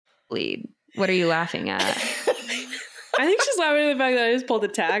bleed. What are you laughing at? I think she's laughing at the fact that I just pulled a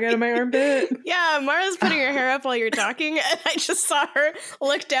tag out of my armpit. Yeah, Mara's putting her hair up while you're talking, and I just saw her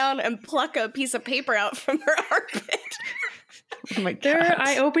look down and pluck a piece of paper out from her armpit. Oh my God.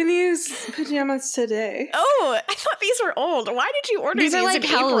 I opened these pajamas today. Oh, I thought these were old. Why did you order these are like in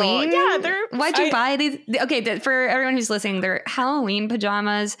Halloween. April? Yeah, they're. Why'd you buy these? Okay, for everyone who's listening, they're Halloween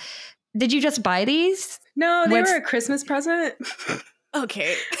pajamas. Did you just buy these? No, they were a Christmas present.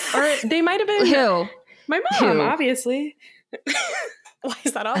 Okay. Or they might have been. Who? My mom, obviously. Why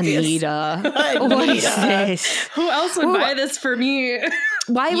is that obvious? Anita. What is this? Who else would buy this for me?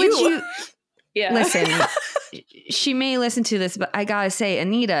 Why would you? Yeah. Listen, she may listen to this, but I gotta say,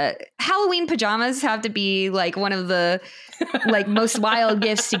 Anita, Halloween pajamas have to be like one of the like most wild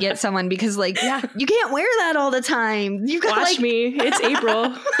gifts to get someone because you can't wear that all the time. You got Watch me. It's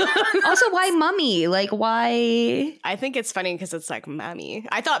April. Also, why mummy? Like, why? I think it's funny because it's like mommy.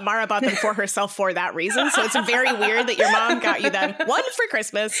 I thought Mara bought them for herself for that reason. So it's very weird that your mom got you them. 1, for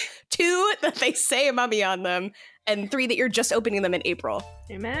Christmas. 2, that they say mummy on them. And 3, that you're just opening them in April.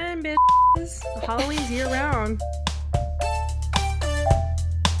 Amen, bitch. Halloween's year round.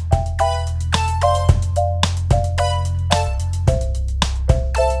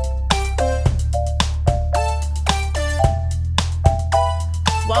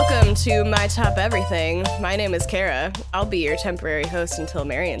 Welcome to My Top Everything. My name is Kara. I'll be your temporary host until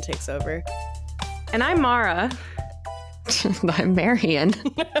Marian takes over. And I'm Mara. I'm Marian.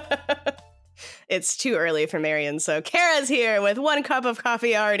 It's too early for Marian, so Kara's here with 1 cup of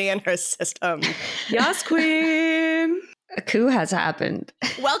coffee already in her system. Yes, queen. A coup has happened.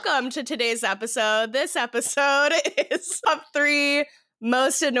 Welcome to today's episode. This episode is top 3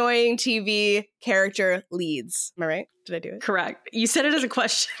 most annoying TV character leads. Am I right? Did I do it? Correct. You said it as a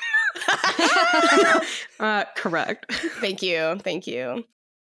question. Correct. Thank you. Thank you.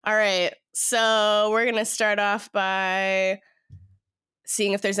 All right. So we're going to start off by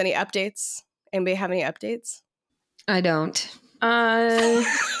seeing if there's any updates. Anybody have any updates? I don't.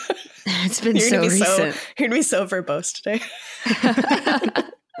 It's been You're so gonna be recent. You're going to be so verbose today.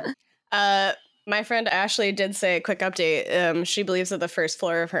 My friend Ashley did say a quick update. She believes that the first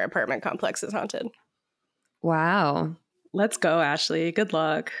floor of her apartment complex is haunted. Wow. Let's go, Ashley. Good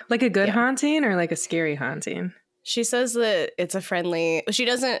luck. Like a good haunting or like a scary haunting? She says that it's a friendly. She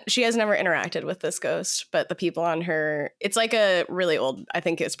has never interacted with this ghost, but the people on her, it's like a really old, I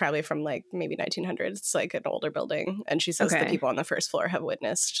think it's probably from like maybe 1900s. It's like an older building. And she says the people on the first floor have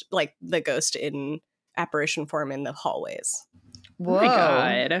witnessed like the ghost in apparition form in the hallways. Whoa. Oh my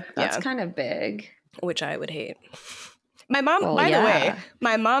God. That's kind of big. Which I would hate. My mom, the way,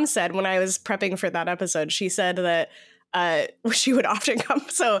 my mom said when I was prepping for that episode, she said that she would often come.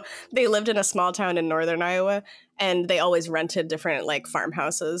 So they lived in a small town in northern Iowa, and they always rented different like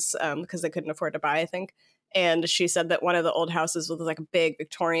farmhouses because they couldn't afford to buy, I think. And she said that one of the old houses was like a big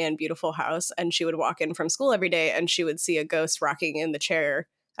Victorian, beautiful house. And she would walk in from school every day and she would see a ghost rocking in the chair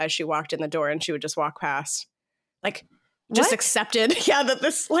as she walked in the door, and she would just walk past. Like, just accepted, that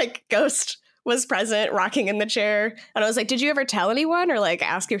this like ghost was present rocking in the chair. And I was like, did you ever tell anyone or like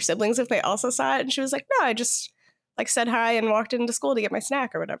ask your siblings if they also saw it? And she was like, no, I just like said hi and walked into school to get my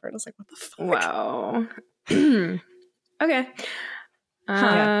snack or whatever. And I was like, what the fuck? Wow. Okay.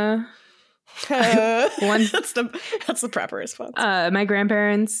 That's the proper response. My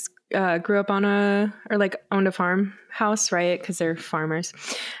grandparents grew up on owned a farmhouse, right? Because they're farmers.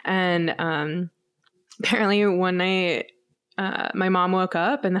 And apparently one night my mom woke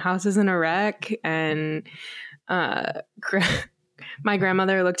up and the house is in a wreck, and my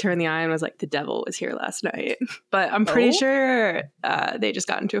grandmother looked her in the eye and was like, the devil was here last night. But I'm pretty sure they just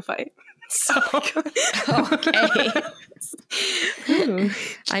got into a fight. So okay.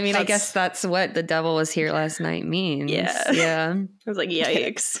 I mean, I guess that's what the devil was here last night means. Yeah. I was like,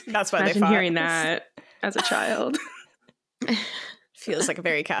 yikes. That's why Imagine they fought. hearing that as a child. Feels like a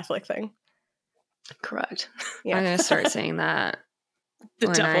very Catholic thing. Correct. Yeah. I'm gonna start saying that. The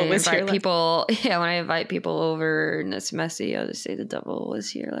when devil I was here. invite people. Yeah, when I invite people over and it's messy, I'll just say the devil was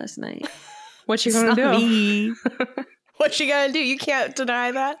here last night. What you gonna do? Me. What you gonna do? You can't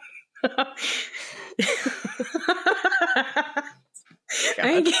deny that.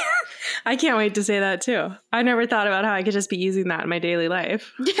 I can't wait to say that too. I never thought about how I could just be using that in my daily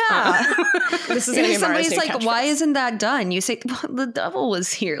life. Yeah. This is gonna be somebody's like, catchphrase. why isn't that done? You say, well, the devil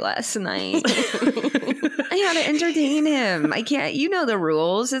was here last night. I had to entertain him. I can't, you know the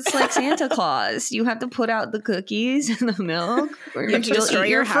rules. It's like Santa Claus. You have to put out the cookies and the milk. Or You have to destroy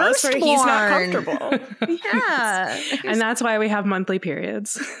your house where he's not comfortable. Yeah. And that's why we have monthly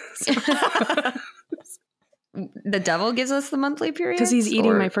periods. the devil gives us the monthly period? Because he's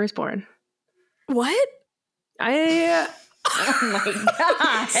eating my firstborn. What? I Oh my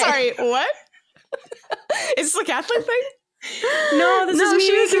god! Sorry, what? Is this a Catholic thing? No, this is me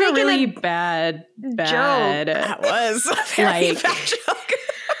she was making a making really a bad That was a very Like- bad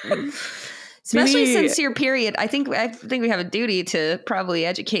joke. Especially Maybe- since your period. I think we have a duty to probably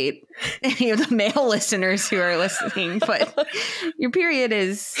educate any of the male listeners who are listening. But your period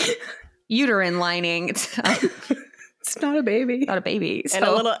is uterine lining. It's It's not a baby. not a baby. And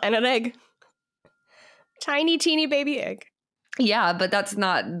So, an egg. Tiny, teeny baby egg. yeah, but that's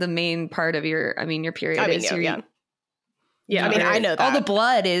not the main part of your. I mean, your period I mean, is yeah, your. yeah. Yeah, I mean, I know that. all the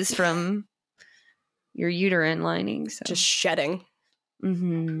blood is from your uterine lining. So Just shedding.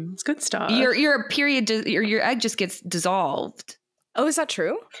 Mhm. it's good stuff. Your period, your egg just gets dissolved. Oh, is that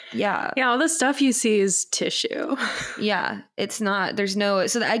true? Yeah. Yeah, all the stuff you see is tissue. Yeah, it's not. There's no.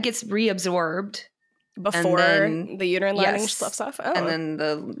 So the egg gets reabsorbed, Before then- the uterine lining yes. sloughs off? Oh. and then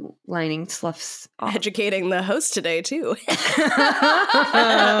the lining sloughs off. Educating the host today, too.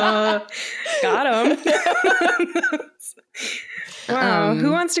 Got him. Wow. Who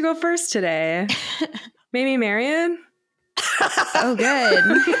Um, wants to go first today? Maybe Marion? Oh,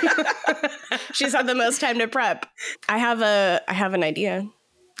 good. She's had the most time to prep. I have an idea.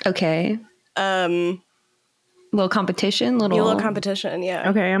 Okay. Little competition. A little competition, yeah.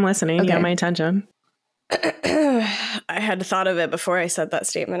 Okay, I'm listening. You Okay. got my attention. I had thought of it before I said that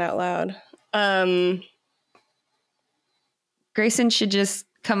statement out loud. Grayson should just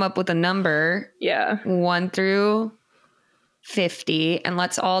come up with a number, Yeah. 1 through 50, and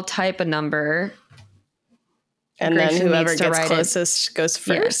let's all type a number. And then Grayson whoever needs to gets write it. closest goes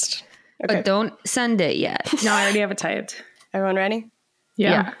first. Okay. But don't send it yet. No, I already have it typed. Everyone ready?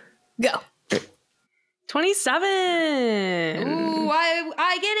 Yeah. Go. 27. Ooh,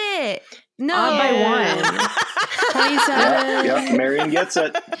 I get it. No. Odd by one. 27. Yep, Marion gets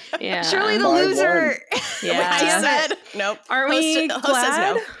it. Yeah. Surely the By loser. Yeah. I said nope. Aren't we Host glad says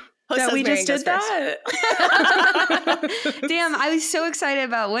no. Host that says we Marion just did goes first. that? Damn, I was so excited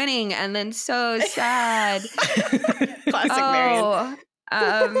about winning and then so sad. Classic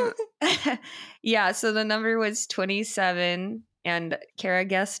Marion. Yeah, so the number was 27 and Kara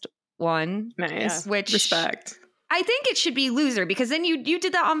guessed 1, Nice. which Respect. I think it should be loser because then you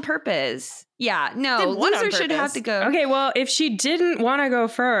did that on purpose. Yeah, no, Did what on loser should have purpose? to go. Okay, well, if she didn't want to go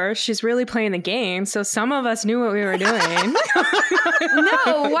first, she's really playing the game. So some of us knew what we were doing.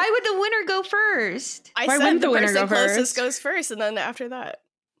 No, why would the winner go first? I Why said wouldn't the the winner person go closest first? goes first, and then after that.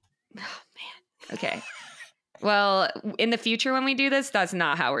 Okay. Well, in the future when we do this, that's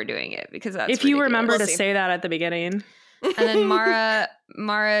not how we're doing it because that's if you ridiculous. remember We'll to see. say that at the beginning. And then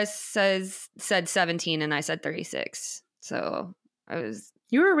Mara said 17 and I said 36. So I was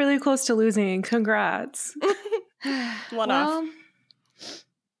You were really close to losing. Congrats. One off.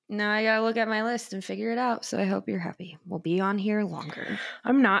 Now I gotta look at my list and figure it out. So I hope you're happy. We'll be on here longer.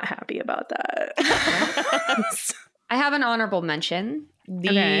 I'm not happy about that. I have an honorable mention.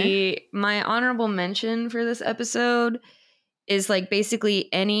 My honorable mention for this episode is like basically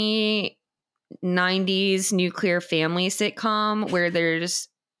any 90s nuclear family sitcom where there's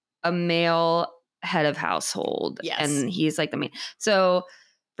a male head of household. Yes. And he's like the main. So,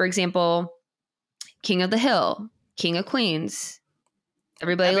 for example, King of the Hill, King of Queens,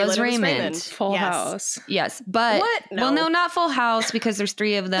 Everybody Loves Raymond. Full Yes. House. Yes, but What? No. well, no, not Full House because there's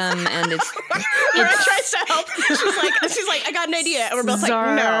 3 of them, and it's Laura tries to help. She's like, I got an idea, and we're both like, no.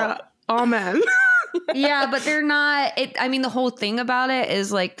 Zara, all men. yeah, but they're not. I mean, the whole thing about it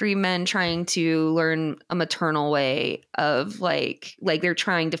is like 3 men trying to learn a maternal way of like they're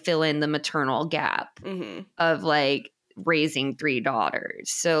trying to fill in the maternal gap Mm-hmm. of like raising 3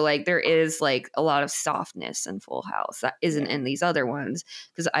 daughters. So like there is like a lot of softness in Full House that isn't in these other ones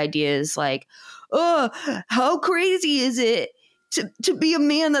because the idea is like, oh, how crazy is it to be a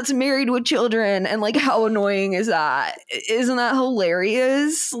man that's married with children, and like how annoying is that? Isn't that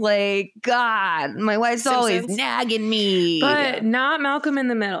hilarious? Like, God, my wife's always Simpsons. nagging me. But not Malcolm in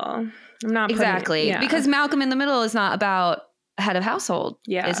the Middle. I'm not putting- exactly, yeah. because Malcolm in the Middle is not about a head of household.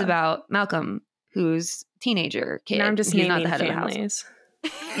 Yeah. It's about Malcolm, who's teenager kid. Now I'm just He's naming not the head of the house. families.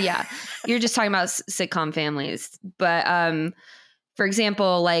 Yeah, you're just talking about sitcom families. But for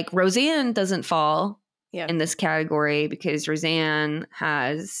example, like Roseanne doesn't fall Yeah. in this category because Roseanne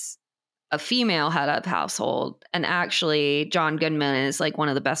has a female head of household, and actually John Goodman is like one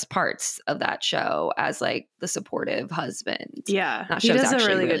of the best parts of that show as like the supportive husband. Yeah, That he show's does a actually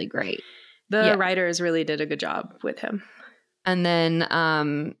really really good. great. The Yeah. writers really did a good job with him. And then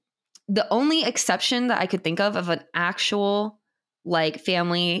the only exception that I could think of an actual like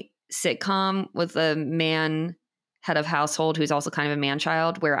family sitcom with a man head of household who's also kind of a man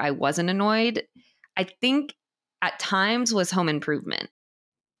child where I wasn't annoyed, I think at times was Home Improvement.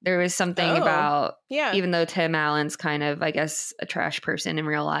 There was something about, even though Tim Allen's kind of, I guess, a trash person in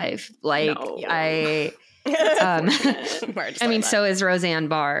real life. Like, I mean, so is Roseanne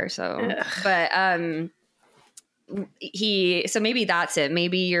Barr. So, but so maybe that's it.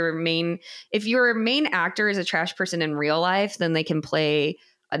 Maybe if your main actor is a trash person in real life, then they can play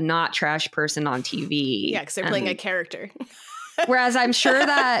a not trash person on TV. Yeah, because they're playing a character. Whereas I'm sure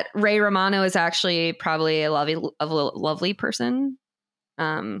that Ray Romano is actually probably a lovely person.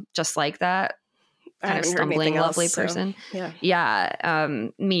 Just like that. Kind of stumbling, lovely person. Yeah.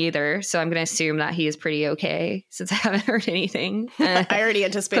 Me either. So I'm going to assume that he is pretty okay since I haven't heard anything. I already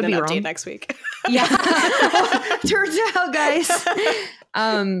anticipate an update next week. Yeah. Turns out, guys.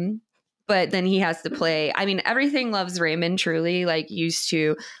 But then he has to play. I mean, Everything Loves Raymond truly used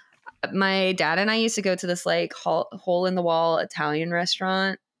to. My dad and I used to go to this hole in the wall Italian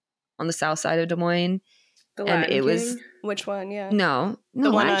restaurant on the south side of Des Moines. Was which one? Yeah. No,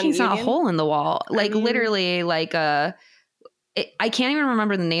 Lion King's not a hole in the wall. Literally, I can't even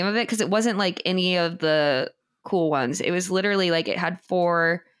remember the name of it because it wasn't any of the cool ones. It was literally it had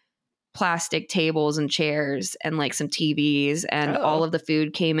 4 plastic tables and chairs and some TVs, and all of the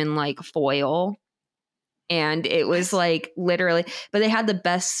food came in foil. And it was literally, but they had the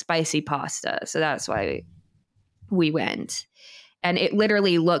best spicy pasta, so that's why we went. And it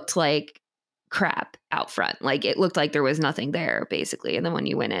literally looked like crap out front. It looked like there was nothing there basically. And then when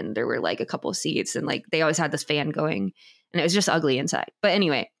you went in, there were a couple of seats, and they always had this fan going, and it was just ugly inside. But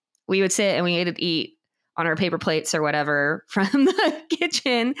anyway, we would sit and we would eat on our paper plates or whatever from the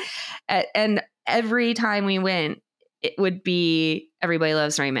kitchen. And every time we went, it would be Everybody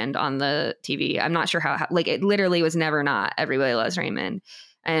Loves Raymond on the TV. I'm not sure how it literally was never not Everybody Loves Raymond.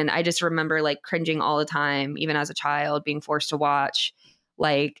 And I just remember cringing all the time, even as a child, being forced to watch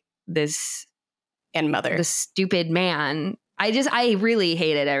this and Mother, the stupid man. I really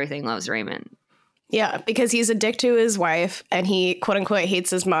hated Everything Loves Raymond. Yeah, because he's a dick to his wife and he quote unquote hates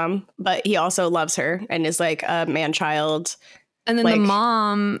his mom, but he also loves her and is a man child. And then the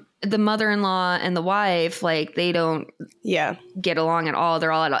mom, the mother-in-law and the wife, they don't get along at all.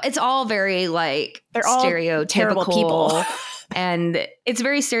 They're all at all. It's all very they're all stereotypical terrible people. And it's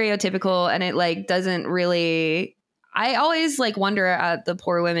very stereotypical, and it doesn't really. I always wonder at the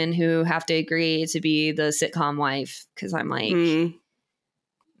poor women who have to agree to be the sitcom wife, because I'm man.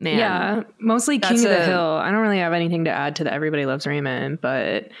 Yeah, mostly King of the Hill. I don't really have anything to add to the Everybody Loves Raymond,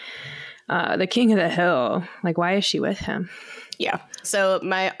 but the King of the Hill, why is she with him? Yeah. So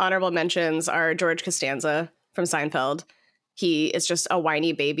my honorable mentions are George Costanza from Seinfeld. He is just a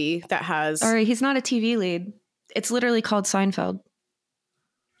whiny baby that has. Sorry, he's not a TV lead. It's literally called Seinfeld.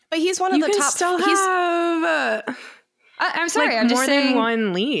 But he's one of the top. Still have. I'm sorry. I'm just saying more than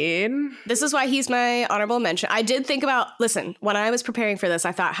one lead. This is why he's my honorable mention. I did think about. Listen, when I was preparing for this,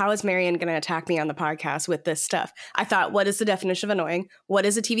 I thought, how is Marian going to attack me on the podcast with this stuff? I thought, what is the definition of annoying? What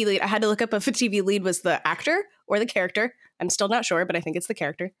is a TV lead? I had to look up if a TV lead was the actor or the character. I'm still not sure, but I think it's the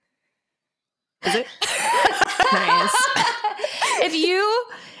character. Is it? Nice.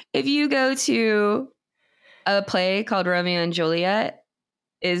 If you go to a play called Romeo and Juliet,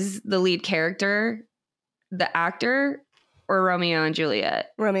 is the lead character the actor or Romeo and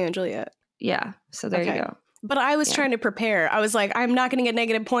Juliet? Romeo and Juliet. Yeah. So there you go. But I was trying to prepare. I was like, I'm not going to get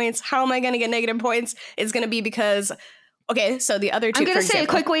negative points. How am I going to get negative points? It's going to be because, okay, so the other two, I'm going to say a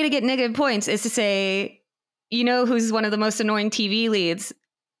quick way to get negative points is to say, who's one of the most annoying TV leads?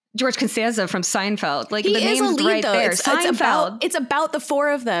 George Costanza from Seinfeld. He the is name's a lead, right though. there. Seinfeld. It's about the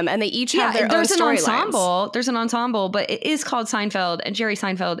 4 of them, and they each have their own storylines. There's an ensemble, but it is called Seinfeld, and Jerry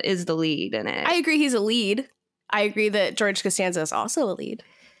Seinfeld is the lead in it. I agree he's a lead. I agree that George Costanza is also a lead.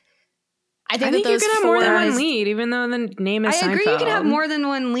 I think you can have more than one lead, even though the name is Seinfeld. I agree you can have more than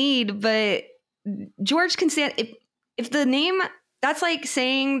one lead, but George Costanza, if the name, that's like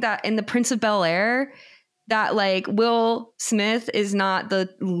saying that in The Prince of Bel-Air, that Will Smith is not the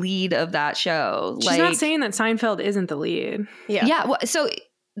lead of that show. She's not saying that Seinfeld isn't the lead. Yeah. Yeah. Well, so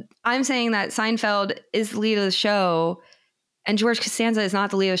I'm saying that Seinfeld is the lead of the show and George Costanza is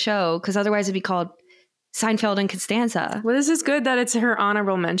not the lead of the show, because otherwise it'd be called Seinfeld and Costanza. Well, this is good that it's her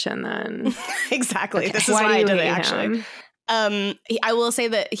honorable mention then. Exactly. Okay. This is why I did it, actually. I will say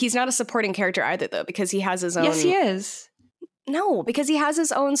that he's not a supporting character either, though, because he has his own. Yes, he is. No, because he has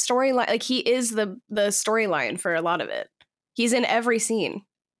his own storyline. He is the storyline for a lot of it. He's in every scene.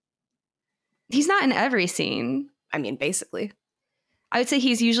 He's not in every scene. I mean, basically. I would say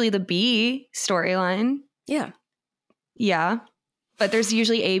he's usually the B storyline. Yeah. Yeah. but there's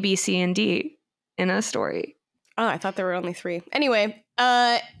usually A, B, C, and D in a story. Oh, I thought there were only 3. Anyway,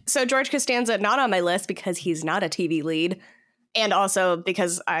 so George Costanza, not on my list because he's not a TV lead. And also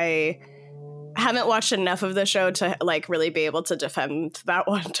because I haven't watched enough of the show to like really be able to defend that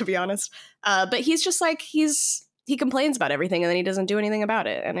one, to be honest. But he's just like, he complains about everything and then he doesn't do anything about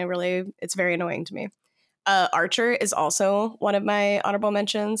it. And it's very annoying to me. Archer is also one of my honorable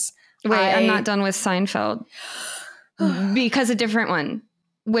mentions. Wait, I'm not done with Seinfeld because a different one,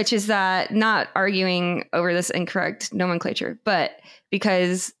 which is that not arguing over this incorrect nomenclature, but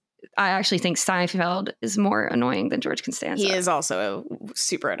because I actually think Seinfeld is more annoying than George Costanza. He is also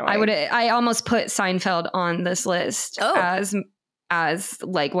super annoying. I almost put Seinfeld on this list as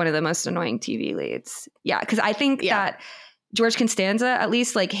like one of the most annoying TV leads. Yeah, because I think that George Costanza, at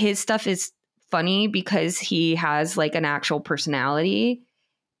least like his stuff is funny because he has like an actual personality.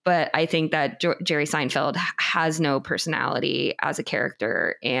 But I think that Jerry Seinfeld has no personality as a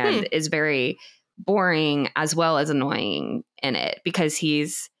character and is very boring as well as annoying in it because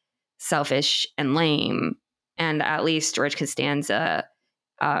he's selfish and lame. And at least George Costanza,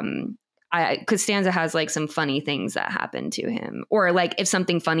 Costanza has like some funny things that happen to him. Or like if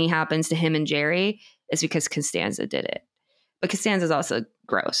something funny happens to him and Jerry, it's because Costanza did it. But Costanza's also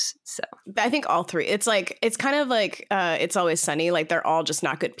gross. So I think all 3. It's like it's kind of like It's Always Sunny. Like they're all just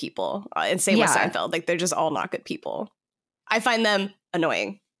not good people. And same with Seinfeld. Like they're just all not good people. I find them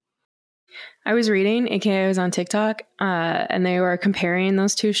annoying. I was reading, aka I was on TikTok, and they were comparing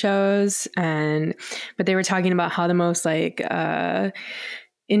those 2 shows, but they were talking about how the most like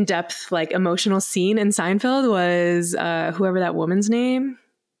in-depth like emotional scene in Seinfeld was whoever that woman's name.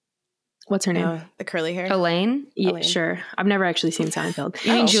 What's her name? The curly hair. Elaine? Yeah, Elaine. sure. I've never actually seen Seinfeld.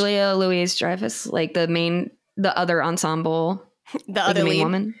 You mean Julia Louis-Dreyfus, like the other ensemble, the other main lead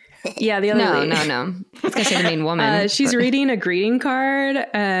woman? Yeah, the other lead. No. I was gonna say the main woman. She's reading a greeting card,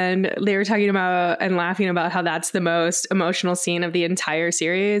 and they were talking about and laughing about how that's the most emotional scene of the entire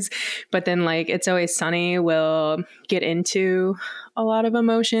series. But then, like, It's Always Sunny will get into a lot of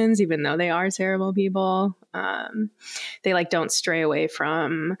emotions, even though they are terrible people. They like don't stray away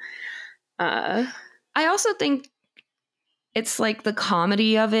from. I also think it's like the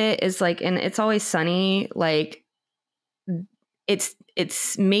comedy of it is like, and It's Always Sunny, like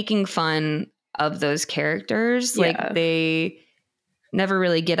it's making fun of those characters. Yeah. Like they never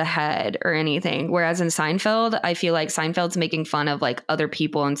really get ahead or anything. Whereas in Seinfeld, I feel like Seinfeld's making fun of like other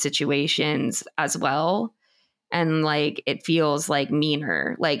people and situations as well. And like, it feels like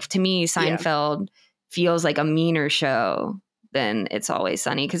meaner. Like to me, Seinfeld feels like a meaner show than It's Always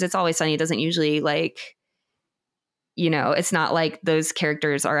Sunny. Cause It's Always Sunny doesn't usually like, you know, it's not like those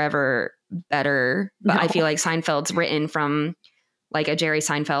characters are ever better. But I feel like Seinfeld's written from like a Jerry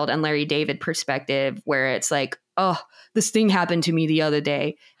Seinfeld and Larry David perspective where it's like, oh, this thing happened to me the other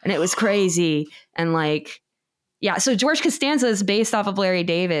day and it was crazy. And like, yeah. So George Costanza is based off of Larry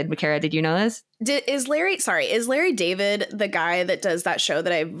David. Makara, did you know this? Is Larry David the guy that does that show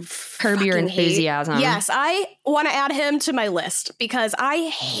that I Curb Your Enthusiasm? Hate? Yes, I want to add him to my list because I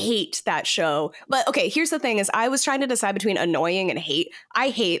hate that show. But okay, here's the thing: is I was trying to decide between annoying and hate. I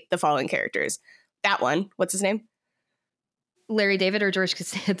hate the following characters. That one, what's his name? Larry David or George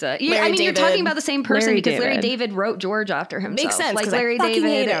Costanza? Yeah, Larry I mean, David. You're talking about the same person because David. Larry David wrote George after himself. Makes sense. Like Larry Larry David.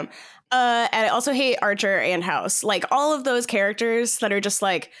 David. Hate him. And I also hate Archer and House. Like all of those characters that are just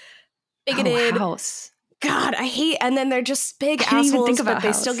like bigoted. Oh, House. God, I hate. And then they're just big Can't even assholes, think but about they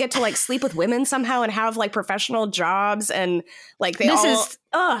House. still get to like sleep with women somehow and have like professional jobs and like they This all. is-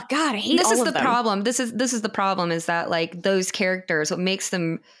 Oh God, I hate This all is of the them. problem. This is the problem is that like those characters, what makes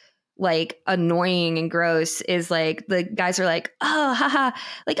them like annoying and gross is like the guys are like, oh, haha,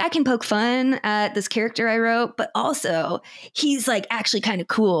 like I can poke fun at this character I wrote, but also he's like actually kind of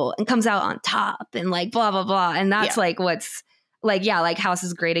cool and comes out on top and like blah, blah, blah. And that's like what's like, yeah, like House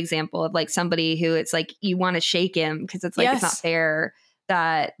is a great example of like somebody who it's like you want to shake him because it's like it's not fair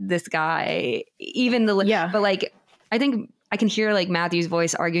that this guy, even the, but like I think I can hear like Matthew's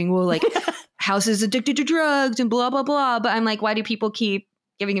voice arguing, well, like House is addicted to drugs and blah, blah, blah. But I'm like, why do people keep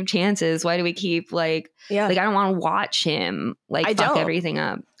giving him chances? Why do we keep like I don't want to watch him like fuck everything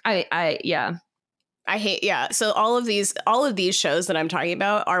up. I hate so all of these shows that I'm talking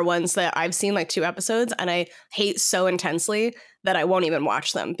about are ones that I've seen like 2 episodes and I hate so intensely that I won't even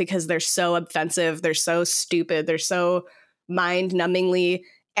watch them because they're so offensive, they're so stupid, they're so mind-numbingly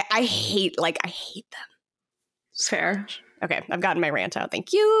I hate them. It's fair. Okay, I've gotten my rant out.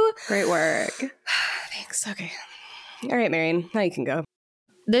 Thank you. Great work. Thanks. Okay. All right, Marion, now you can go.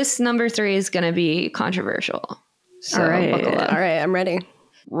 This number 3 is going to be controversial. So all right. buckle up. All right, I'm ready.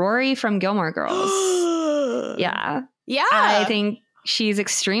 Rory from Gilmore Girls. Yeah. Yeah. I think she's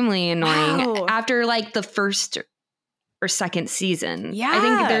extremely annoying Wow. after like the first or second season. Yeah. I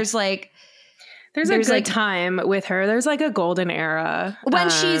think there's like There's a good time with her. There's like a golden era. when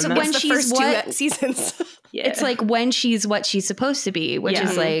she's It's the she's first what two seasons. Yeah. it's like when she's what she's supposed to be, which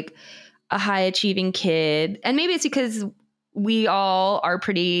is like a high achieving kid. And maybe it's because we all are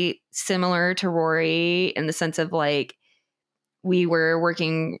pretty similar to Rory in the sense of like we were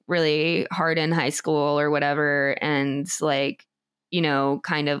working really hard in high school or whatever, and like, you know,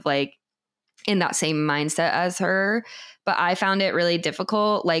 kind of like in that same mindset as her. But I found it really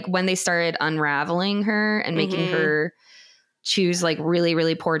difficult, like when they started unraveling her and making her choose like really,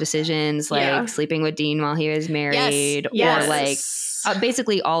 really poor decisions, like sleeping with Dean while he was married, or like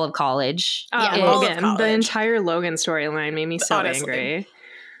basically all of college. Logan, the entire Logan storyline made me so angry.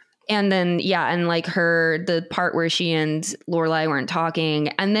 And then, and like the part where she and Lorelai weren't talking.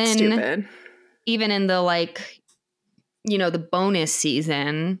 And then even in the like, you know, the bonus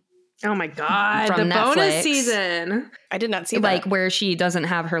season. Oh my God. From the Netflix, bonus season. I did not see that. Like where she doesn't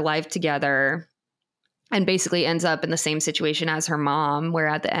have her life together and basically ends up in the same situation as her mom, where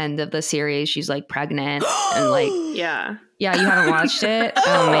at the end of the series, she's like pregnant and like, yeah, you haven't watched it.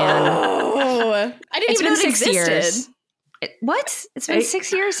 Oh man. I didn't even know it existed. Years. What? It's been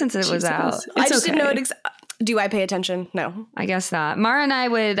 6 years since it was out. I just didn't know it do I pay attention? No. I guess not. Mara and I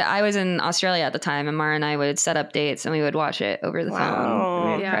was in Australia at the time, and Mara and I would set up dates and we would watch it over the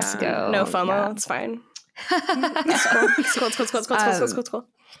phone. We'd press go. No FOMO. It's fine. It's cool.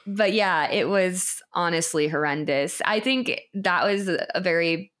 But yeah, it was honestly horrendous. I think that was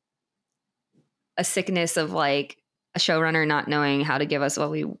a sickness of like a showrunner not knowing how to give us what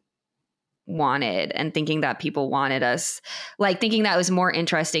we wanted and thinking that people wanted us, like thinking that was more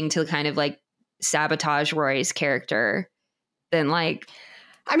interesting to kind of like sabotage Rory's character than like,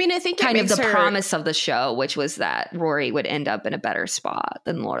 I mean, I think kind of the promise of the show, which was that Rory would end up in a better spot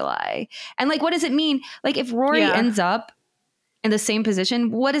than Lorelai. And like, what does it mean? Like if Rory ends up in the same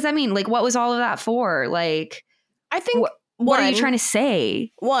position, what does that mean? Like, what was all of that for? Like, I think what are you trying to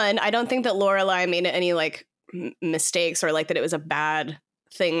say? One, I don't think that Lorelai made any like mistakes or like that it was a bad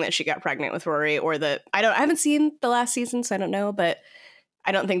thing that she got pregnant with Rory, or that I haven't seen the last season, so I don't know, but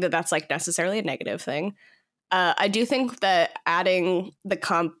I don't think that that's like necessarily a negative thing. I do think that adding the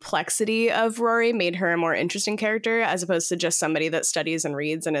complexity of Rory made her a more interesting character as opposed to just somebody that studies and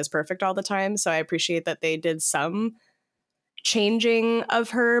reads and is perfect all the time. So I appreciate that they did some changing of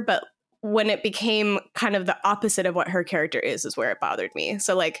her, but when it became kind of the opposite of what her character is where it bothered me.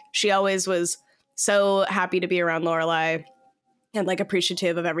 So like she always was so happy to be around Lorelai and like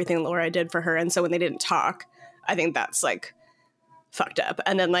appreciative of everything Lorelai did for her. And so when they didn't talk, I think that's like fucked up.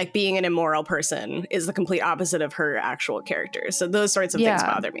 And then like being an immoral person is the complete opposite of her actual character. So those sorts of things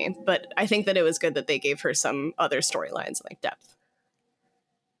bother me. But I think that it was good that they gave her some other storylines like depth.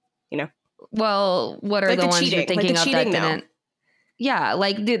 You know? Well, what are like the ones you're thinking of that didn't? Yeah,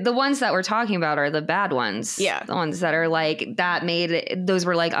 like the ones that we're talking about are the bad ones. Yeah. The ones that are like, that made it, those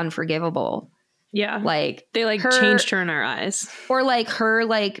were like unforgivable. Yeah. Like they like changed her in our eyes. Or like her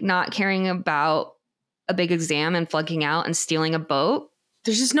like not caring about a big exam and flunking out and stealing a boat.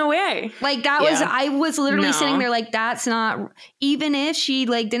 There's just no way. Like that was, I was literally sitting there like, that's not, even if she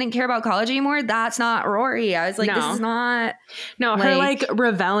like didn't care about college anymore, that's not Rory. I was like, this is not. No, her like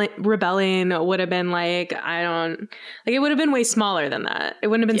rebelling would have been like, it would have been way smaller than that. It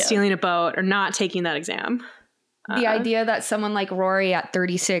wouldn't have been stealing a boat or not taking that exam. The idea that someone like Rory at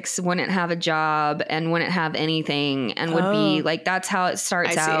 36 wouldn't have a job and wouldn't have anything and would be like, that's how it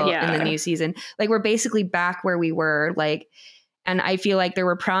starts out in the new season. Like we're basically back where we were, like, and I feel like there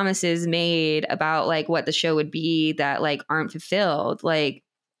were promises made about like what the show would be that like aren't fulfilled. Like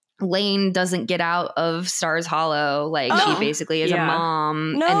Lane doesn't get out of Stars Hollow. Like she basically is a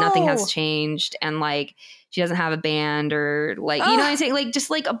mom and nothing has changed. And like, she doesn't have a band or like, you know what I'm saying? Like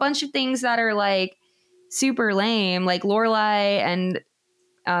just like a bunch of things that are like super lame. Like Lorelai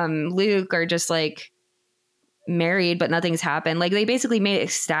and Luke are just like married, but nothing's happened. Like they basically made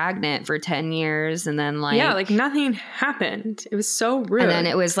it stagnant for 10 years and then like like nothing happened. It was so rude. And then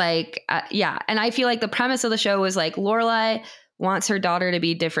it was like and I feel like the premise of the show was like Lorelai wants her daughter to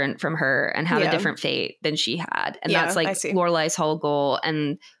be different from her and have a different fate than she had, and that's like Lorelai's whole goal.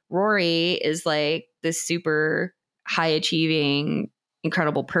 And Rory is like this super high achieving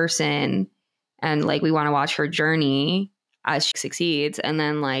incredible person, and like we want to watch her journey as she succeeds. And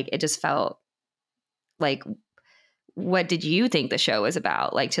then like it just felt like, what did you think the show was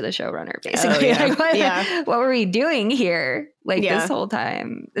about? Like to the showrunner, basically. Like, what were we doing here? Like this whole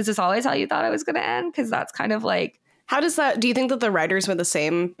time? Is this always how you thought it was going to end? Because that's kind of like. How does that? Do you think that the writers were the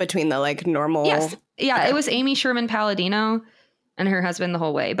same between the like normal? Yes. Yeah, it was Amy Sherman Palladino, and her husband the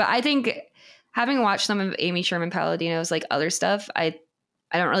whole way. But I think having watched some of Amy Sherman Palladino's like other stuff, I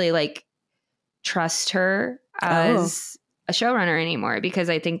don't really like trust her as a showrunner anymore, because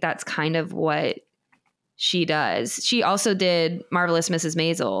I think that's kind of what she does. She also did Marvelous Mrs.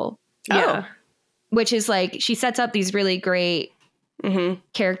 Maisel. Yeah. Which is like, she sets up these really great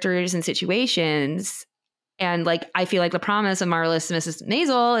characters and situations. And like, I feel like the promise of Marvelous Mrs.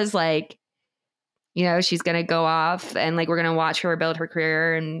 Maisel is like, you know, she's going to go off and like, we're going to watch her build her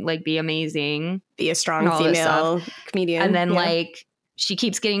career and like be amazing. Be a strong female comedian. And then like, she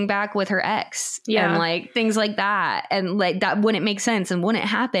keeps getting back with her ex and like things like that. And like, that wouldn't make sense and wouldn't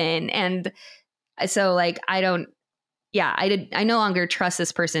happen. And so like, I no longer trust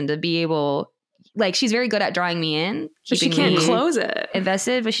this person to be able, like, she's very good at drawing me in. But she can't close it.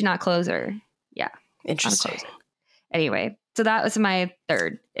 Invested, but she's not closer. Yeah. Interesting. Anyway, so that was my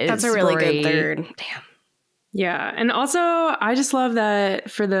third. That's a really good third. Damn. Yeah. And also, I just love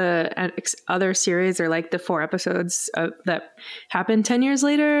that for the other series, or like the 4 episodes that happened 10 years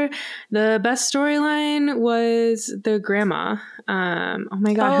later, the best storyline was the grandma. Oh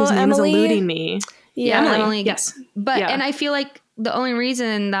my God, whose name Emily? is eluding me. Yeah, Emily. Yes. But, and I feel like the only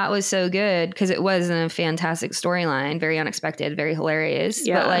reason that was so good, because it was a fantastic storyline, very unexpected, very hilarious.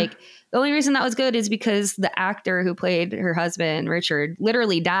 Yeah. But like, the only reason that was good is because the actor who played her husband, Richard,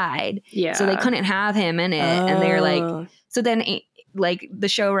 literally died. Yeah. So they couldn't have him in it. And they're like, so then like the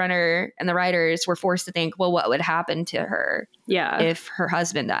showrunner and the writers were forced to think, well, what would happen to her if her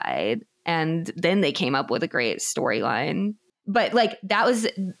husband died? And then they came up with a great storyline. But like, that was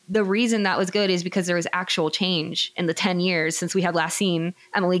the reason that was good, is because there was actual change in the 10 years since we had last seen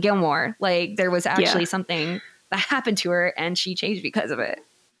Emily Gilmore. Like, there was actually something that happened to her and she changed because of it.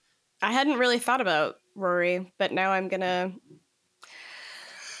 I hadn't really thought about Rory, but now I'm gonna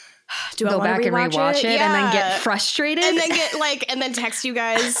go back and rewatch it and then get frustrated and then text you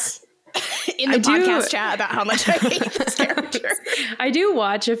guys in the podcast chat about how much I hate this character. I do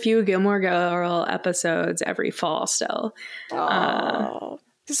watch a few Gilmore Girl episodes every fall still. Oh,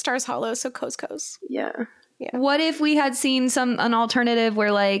 the Stars Hollow, so coast. Yeah. What if we had seen an alternative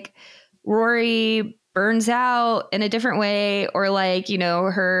where like Rory burns out in a different way, or like, you know,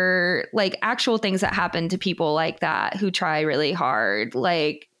 her like actual things that happen to people like that who try really hard,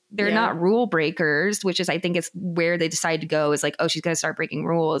 like they're not rule breakers, which is, I think, it's where they decide to go, is like, oh, she's going to start breaking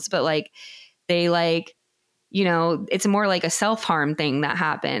rules. But like, they like, you know, it's more like a self-harm thing that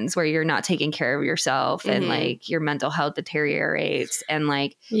happens where you're not taking care of yourself and like your mental health deteriorates. And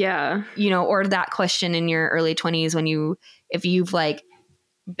like, you know, or that question in your early 20s when if you've like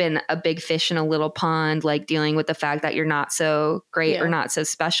been a big fish in a little pond, like dealing with the fact that you're not so great or not so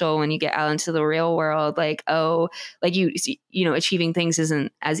special when you get out into the real world, like, oh, like you know, achieving things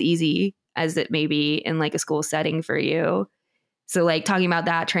isn't as easy as it may be in like a school setting for you. So like talking about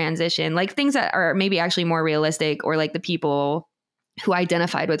that transition, like things that are maybe actually more realistic, or like the people who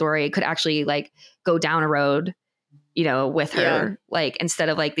identified with Rory could actually like go down a road, you know, with her, like instead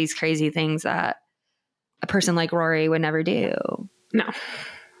of like these crazy things that a person like Rory would never do. No.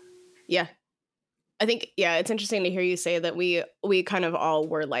 Yeah. I think, it's interesting to hear you say that we kind of all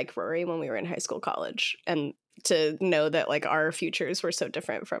were like Rory when we were in high school, college, and to know that like our futures were so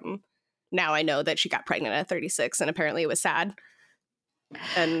different from now. I know that she got pregnant at 36 and apparently it was sad.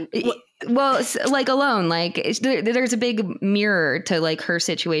 And well, like Alone, like there's a big mirror to like her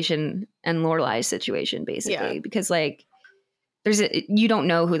situation and Lorelai's situation, basically, because like you don't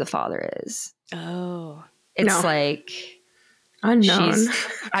know who the father is. Oh, it's like unknown. She's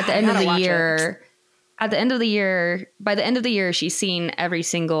at the end of the year. By the end of the year, she's seen every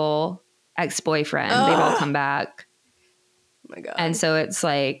single ex-boyfriend. They've all come back. Oh my God. And so it's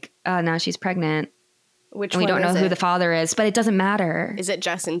like, now she's pregnant. Which and we don't know who the father is, but it doesn't matter. Is it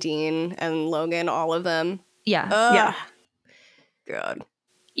Jess and Dean and Logan, all of them? Yeah. Yeah. God.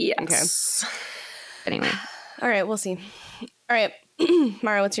 Yes. Okay. Anyway. All right, we'll see. All right.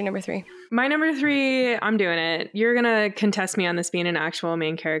 Mara, what's your number 3? My number 3, I'm doing it. You're going to contest me on this being an actual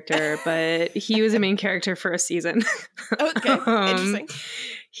main character, but he was a main character for a season. Okay. Interesting.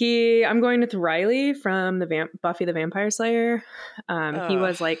 I'm going with Riley from the Buffy the Vampire Slayer. He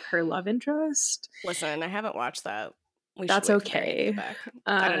was like her love interest. Listen, I haven't watched that. That's okay.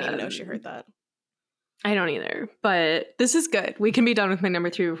 I don't even know she heard that. I don't either, but this is good. We can be done with my number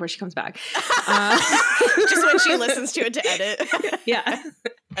 3 before she comes back. Just when she listens to it to edit. Yeah.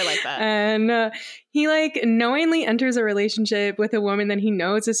 I like that. And he like knowingly enters a relationship with a woman that he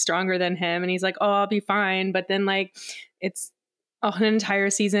knows is stronger than him. And he's like, oh, I'll be fine. But then like it's an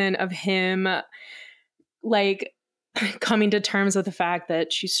entire season of him like coming to terms with the fact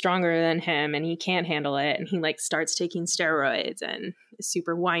that she's stronger than him and he can't handle it, and he like starts taking steroids and is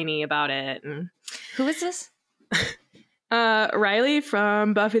super whiny about it. And Who is this? Riley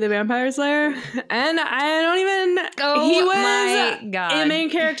from Buffy the Vampire Slayer, and I don't even. Oh, he was my God. a main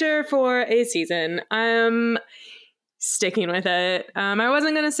character for a season. I'm sticking with it. I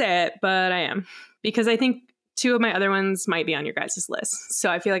wasn't gonna say it, but I am, because I think 2 of my other ones might be on your guys' list,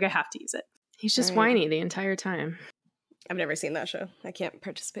 so I feel like I have to use it. He's just whiny the entire time. I've never seen that show. I can't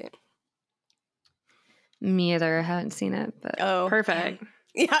participate. Me either. I haven't seen it, but Oh, Perfect.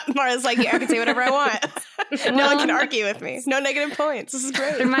 yeah. Mara's like, yeah, I can say whatever I want. No one can argue with me. No negative points. This is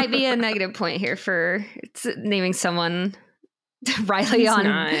great. there might be a negative point here for naming someone Riley on.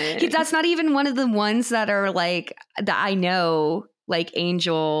 That's not even one of the ones that are like that I know, like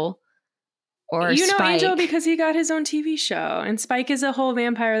Angel or you know Spike. Angel because he got his own TV show, and Spike is a whole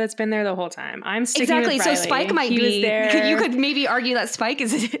vampire that's been there the whole time. I'm sticking Exactly. with So Riley. Spike might He was be. there. You could maybe argue that Spike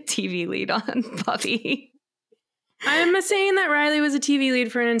is a TV lead on Buffy. I'm saying that Riley was a TV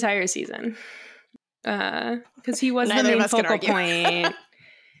lead for an entire season, because he was Neither the of main us can focal argue. point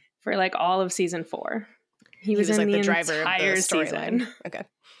for like all of season 4. He was in like the the driver entire of the season. storyline. Okay.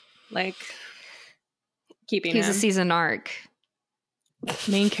 Like keeping He's him a season arc.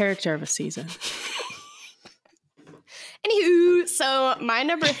 main character of a season. Anywho, so my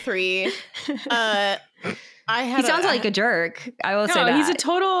number 3, I had He sounds like a jerk. I will say No, that. he's a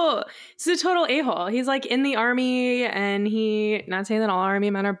total a-hole. He's like in the army, and not saying that all army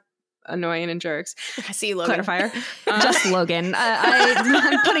men are annoying and jerks. I see you, Logan. Clarifier. Just Logan.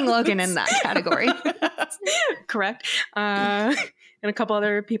 I'm putting Logan in that category. Correct. And a couple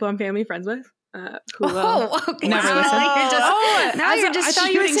other people I'm family friends with. Who okay. never So listen. you're just I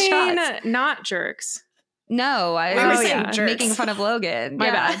thought you were shooting saying shots. Not jerks. No, I We were was saying jerks. making fun of Logan. My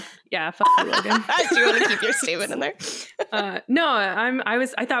Yeah. bad. Yeah, fuck you, Logan. Do you want to keep your statement in there? No,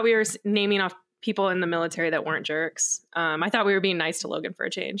 I thought we were naming off people in the military that weren't jerks. I thought we were being nice to Logan for a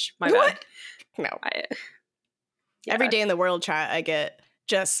change. My bad. No. Yeah. Every day in the world chat, I get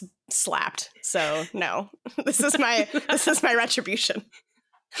just slapped. So no, this is my retribution.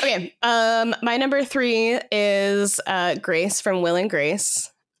 Okay. My number 3 is Grace from Will and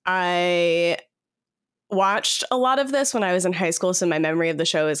Grace. I watched a lot of this when I was in high school, so my memory of the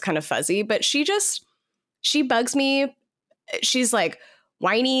show is kind of fuzzy, but she bugs me. She's like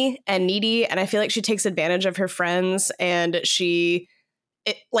whiny and needy, and I feel like she takes advantage of her friends, and I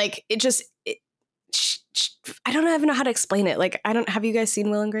don't even know how to explain it. Like, have you guys seen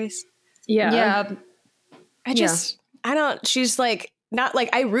Will and Grace? Yeah. She's like, not like,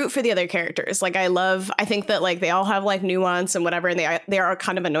 I root for the other characters. Like, I think that like they all have like nuance and whatever, and they are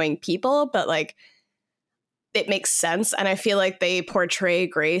kind of annoying people, but like it makes sense. And I feel like they portray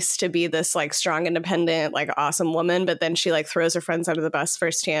Grace to be this like strong, independent, like awesome woman, but then she like throws her friends under the bus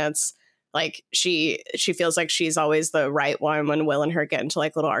first chance. Like she feels like she's always the right one when Will and her get into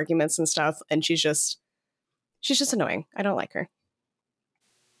like little arguments and stuff, and she's just annoying. I don't like her.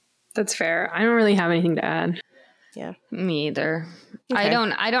 That's fair. I don't really have anything to add. Yeah. Me either. Okay.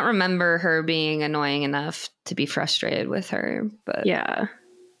 I don't remember her being annoying enough to be frustrated with her, but Yeah.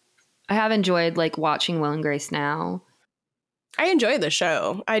 I have enjoyed like watching Will and Grace now. I enjoy the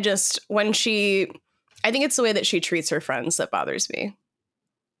show. I think it's the way that she treats her friends that bothers me.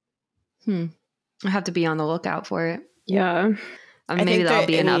 I have to be on the lookout for it. Yeah. Maybe think that'll that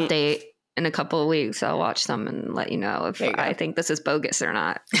be an update in a couple of weeks. I'll watch them and let you know if There you go. I think this is bogus or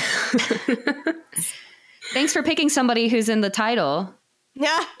not. Thanks for picking somebody who's in the title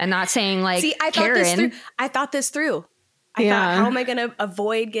Yeah. and not saying like See, I Karen. thought this through. I thought, how am I going to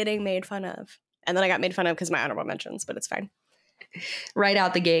avoid getting made fun of? And then I got made fun of because my honorable mentions, but it's fine. Right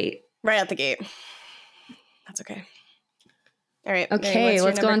out the gate. Right out the gate. That's okay. All right. Okay,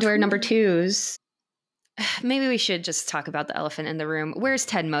 let's go on to our number 2s. Maybe we should just talk about the elephant in the room. Where's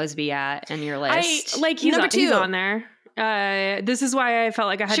Ted Mosby at in your list? He's Number 2. He's on there. This is why I felt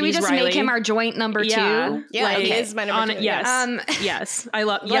like I had Should to we use just Riley. make him our joint number 2? Yeah, Like, he is my number 2. Yes. Yes. I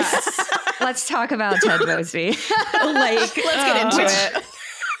love yes. Let's talk about Ted Mosby. Let's get into it.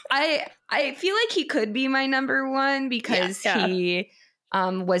 I feel like he could be my number 1 because he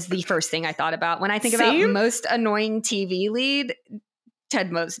was the first thing I thought about when I think about most annoying TV lead.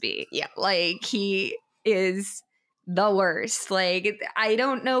 Ted Mosby. Yeah. Like he is the worst. Like I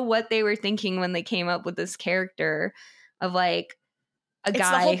don't know what they were thinking when they came up with this character of like a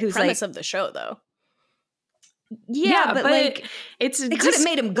guy the whole who's premise like of the show, though. Yeah, but like they could have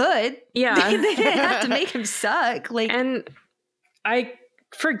made him good. Yeah. they didn't have to make him suck. Like, and I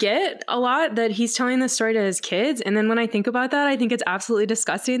forget a lot that he's telling the story to his kids. And then when I think about that, I think it's absolutely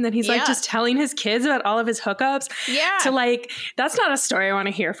disgusting that he's like just telling his kids about all of his hookups. Yeah. To like, that's not a story I want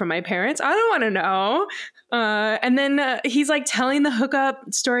to hear from my parents. I don't want to know. And then he's like telling the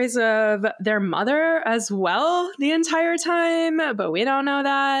hookup stories of their mother as well the entire time. But we don't know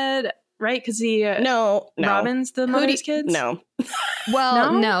that. Right? Because no. Robin's the mother's kids? No.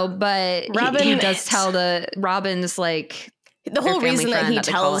 Well, no, but Robin he does tell Robin's like the whole reason that he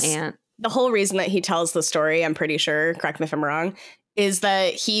tells aunt. The whole reason that he tells the story, I'm pretty sure, correct me if I'm wrong, is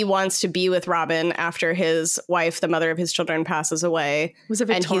that he wants to be with Robin after his wife, the mother of his children, passes away. Was it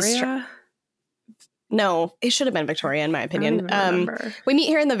Victoria? No, it should have been Victoria, in my opinion. We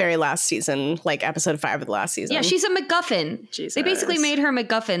meet her in the very last season, like episode 5 of the last season. Yeah, she's a MacGuffin. Jesus. They basically made her a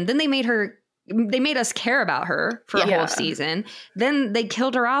MacGuffin. Then they made us care about her for a whole season. Then they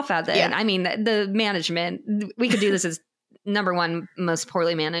killed her off at the end. I mean, the management, we could do this as number one most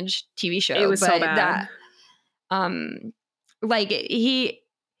poorly managed TV show. It was so bad. I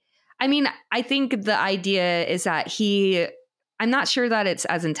think the idea is that I'm not sure that it's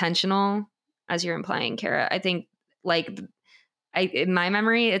as intentional as you're implying, Kara. I think in my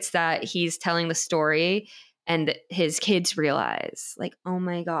memory, it's that he's telling the story and his kids realize like, oh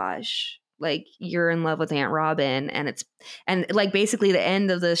my gosh, like you're in love with Aunt Robin. And like basically the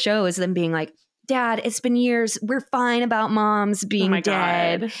end of the show is them being like, Dad, it's been years. We're fine about moms being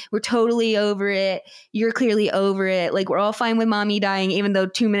dead. God. We're totally over it. You're clearly over it. Like we're all fine with mommy dying, even though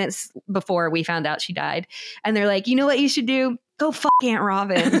 2 minutes before we found out she died. And they're like, you know what you should do? Go fuck Aunt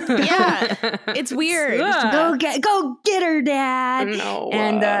Robin. Yeah, it's weird. Go get her, Dad. No.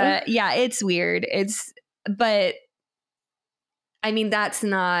 And it's weird. But I mean, that's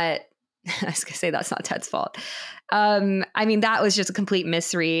not. I was gonna say that's not Ted's fault. I mean, that was just a complete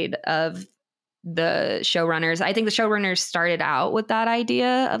misread of the showrunners. I think the showrunners started out with that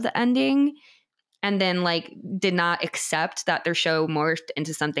idea of the ending and then like did not accept that their show morphed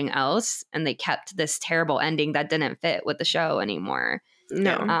into something else, and they kept this terrible ending that didn't fit with the show anymore.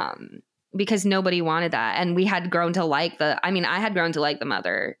 No. Because nobody wanted that. And we had grown to like I had grown to like the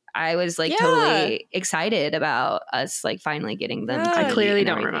mother. I was like totally excited about us like finally getting them. I clearly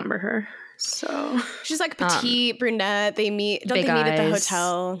don't remember her. So she's like petite brunette. They meet at the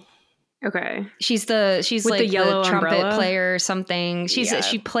hotel. Okay. She's with like the yellow trumpet umbrella? player or something.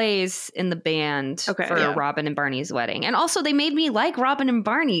 She plays in the band for Robin and Barney's wedding. And also they made me like Robin and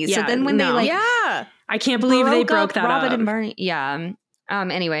Barney. So then when they I can't believe they broke that Robin up. and Barney. Yeah.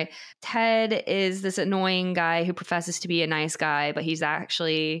 Anyway, Ted is this annoying guy who professes to be a nice guy, but he's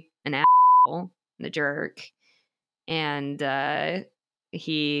actually an asshole and a jerk. And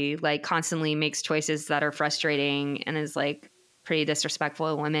he like constantly makes choices that are frustrating and is like pretty disrespectful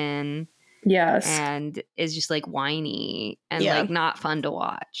of women. Yes. And is just like whiny and like not fun to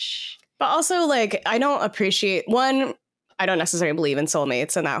watch. But also like I don't necessarily believe in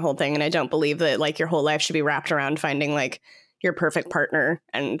soulmates and that whole thing, and I don't believe that like your whole life should be wrapped around finding like your perfect partner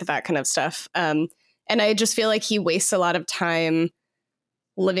and that kind of stuff. And I just feel like he wastes a lot of time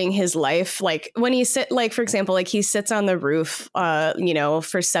living his life. Like when he for example, like he sits on the roof,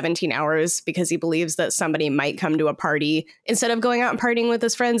 for 17 hours because he believes that somebody might come to a party instead of going out and partying with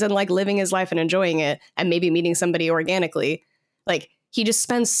his friends and like living his life and enjoying it and maybe meeting somebody organically. Like he just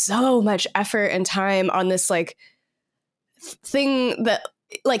spends so much effort and time on this like thing that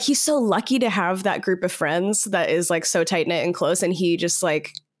like he's so lucky to have that group of friends that is like so tight knit and close, and he just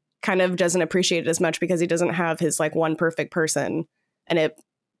like kind of doesn't appreciate it as much because he doesn't have his like one perfect person, and it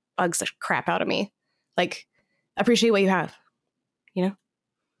bugs the crap out of me. Like appreciate what you have, you know?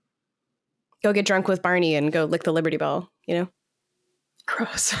 Go get drunk with Barney and go lick the Liberty Bell, you know?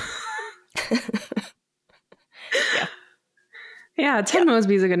 Gross. Yeah, Ted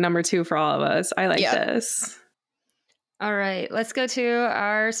Mosby's a good number 2 for all of us. I like this. All right, let's go to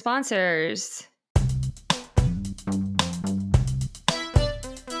our sponsors.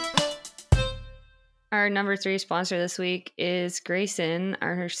 Our number 3 sponsor this week is Grayson,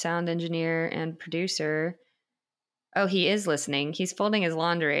 our sound engineer and producer. Oh, he is listening. He's folding his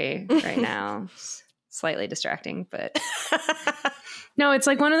laundry right now. Slightly distracting, but... No, it's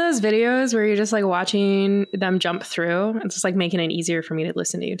like one of those videos where you're just like watching them jump through. It's just like making it easier for me to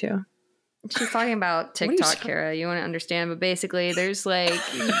listen to you too. She's talking about TikTok, Kara. You want to understand, but basically there's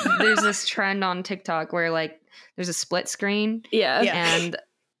this trend on TikTok where like there's a split screen. Yeah. And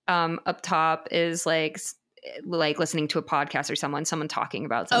up top is like listening to a podcast or someone talking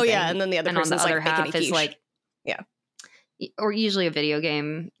about something. Oh yeah, and then the other person's on the other like half is like or usually a video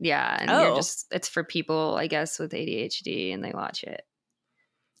game. Yeah, and it's for people, I guess, with ADHD, and they watch it.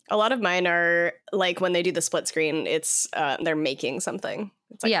 A lot of mine are like when they do the split screen, it's they're making something.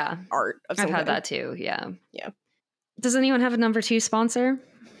 It's like art of some I've had kind. that too. Yeah. Yeah. Does anyone have a number 2 sponsor?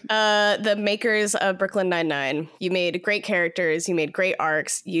 The makers of Brooklyn Nine-Nine. You made great characters. You made great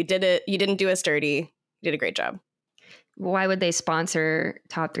arcs. You did it. You didn't do us dirty. You did a great job. Why would they sponsor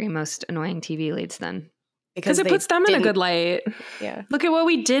top 3 most annoying TV leads then? Because it puts them in a good light. Yeah. Look at what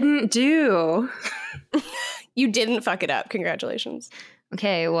we didn't do. You didn't fuck it up. Congratulations.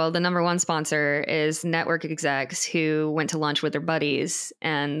 Okay, well, the number 1 sponsor is network execs who went to lunch with their buddies,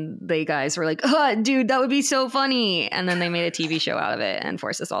 and they guys were like, "Oh, dude, that would be so funny," and then they made a TV show out of it and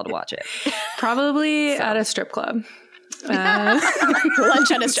forced us all to watch it. Probably at a strip club.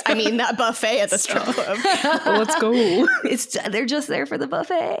 Lunch at that buffet at the strip club. Well, let's go. They're just there for the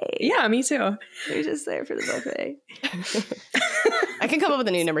buffet. Yeah, me too. They're just there for the buffet. I can come up with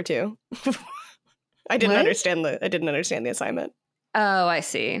a new number 2. I didn't understand the assignment. Oh, I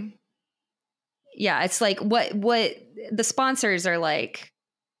see. Yeah, it's like what the sponsors are like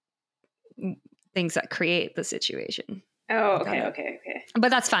things that create the situation. Oh, okay. But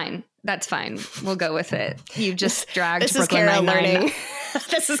that's fine. That's fine. We'll go with it. You just dragged This Brooklyn is Kara Nine-Nine. learning.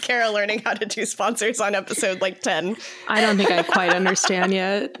 This is Kara learning how to do sponsors on episode like 10. I don't think I quite understand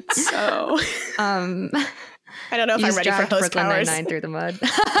yet. So, I don't know if I'm ready for host Brooklyn powers. Nine-Nine through the mud.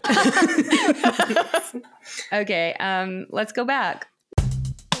 Okay, let's go back.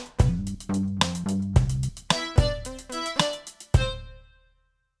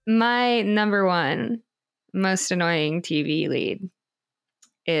 My number 1 most annoying TV lead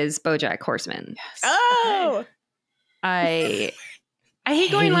is BoJack Horseman. yes. Oh, I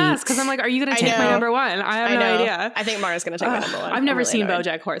hate going last because I'm like, are you going to take my number 1? I have no idea. I think Mara's going to take my number 1. I've never seen annoyed.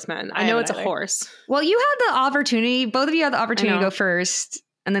 BoJack Horseman. I know it's a horse. Well, you had the opportunity. Both of you had the opportunity to know. go first,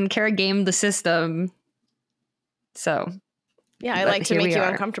 and then Kara gamed the system. So, Yeah, I but like to here make we you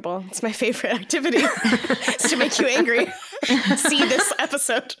are. uncomfortable. It's my favorite activity. It's to make you angry. See this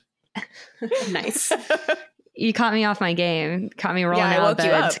episode. Nice. you caught me off my game. Caught me rolling Yeah, I out of woke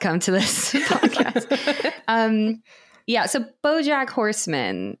you bed up. to come to this podcast. Yeah. So BoJack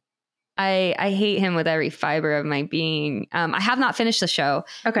Horseman. I hate him with every fiber of my being. I have not finished the show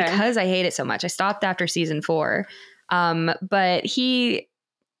Okay. because I hate it so much. I stopped after season 4. But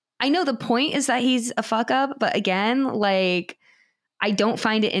I know the point is that he's a fuck up, but again, like, I don't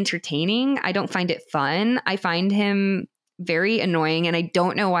find it entertaining. I don't find it fun. I find him very annoying, and I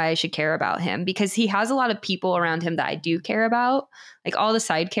don't know why I should care about him because he has a lot of people around him that I do care about. Like all the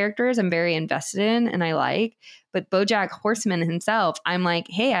side characters I'm very invested in and I like. But BoJack Horseman himself, I'm like,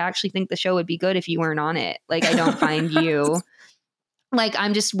 hey, I actually think the show would be good if you weren't on it. Like, I don't find you. Like,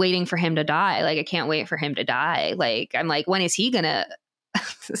 I'm just waiting for him to die. Like, I can't wait for him to die. Like, I'm like, when is he gonna?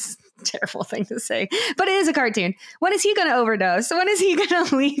 This is a terrible thing to say, but it is a cartoon. When is he gonna overdose? When is he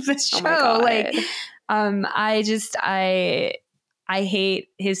gonna leave the show? Oh my God. Like, I hate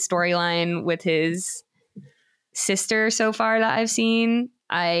his storyline with his sister so far that I've seen.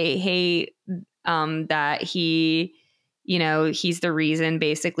 I hate that he, he's the reason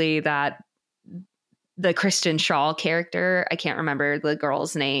basically that the Kristen Shaw character, I can't remember the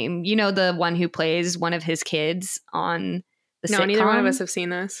girl's name, the one who plays one of his kids on the sitcom. Neither one of us have seen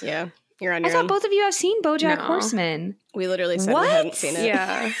this. Yeah, you're on I your thought own. both of you have seen BoJack No. Horseman. We literally said What? we hadn't seen it.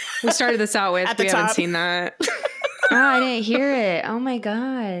 Yeah. We started this out with, At the we haven't top. seen that. Oh, I didn't hear it. Oh my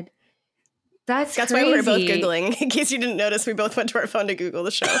God. That's That's crazy. why we were both Googling. In case you didn't notice, we both went to our phone to Google the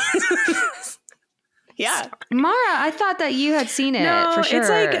show. Yeah. Mara, I thought that you had seen it No, for sure. it's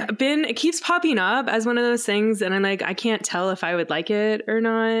like it keeps popping up as one of those things, and I'm like, I can't tell if I would like it or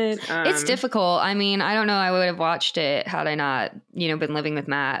not. It's difficult. I mean, I don't know. I would have watched it had I not, been living with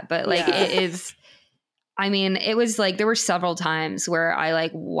Matt. But like, Yeah. it is. I mean, it was like there were several times where I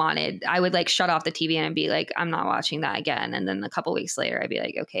I would like shut off the TV and I'd be like, I'm not watching that again. And then a couple weeks later, I'd be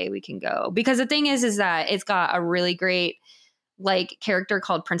like, okay, we can go. Because the thing is that it's got a really great like character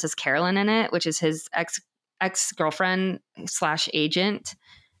called Princess Carolyn in it, which is his ex-girlfriend / agent.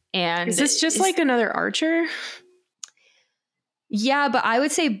 And Is this just like another Archer? Yeah, but I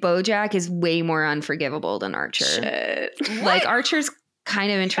would say BoJack is way more unforgivable than Archer. Shit. Like Archer's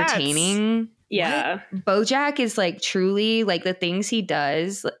kind of entertaining. Yeah. BoJack is like truly like the things he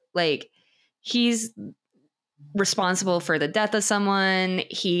does. Like he's responsible for the death of someone.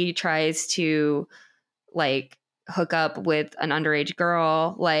 He tries to like hook up with an underage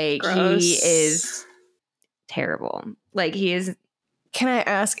girl. Like Gross. he is terrible. Like he is. Can I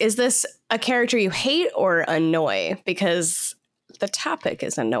ask, is this a character you hate or annoy? Because the topic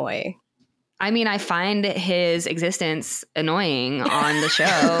is annoy. I mean, I find his existence annoying on the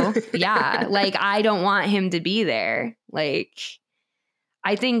show. Yeah. Like, I don't want him to be there. Like,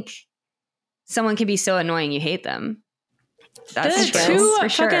 I think someone can be so annoying you hate them. That's the true, two for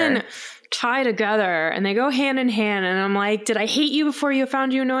sure. fucking tie together and they go hand in hand, and I'm like, did I hate you before you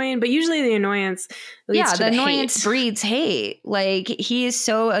found you annoying? But usually the annoyance leads to the annoyance hate. breeds hate. Like, he is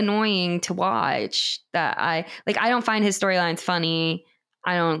so annoying to watch that I don't find his storylines funny.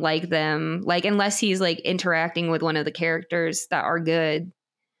 I don't like them, like, unless he's like interacting with one of the characters that are good.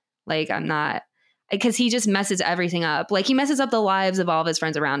 Like, I'm not, because he just messes everything up. Like, he messes up the lives of all of his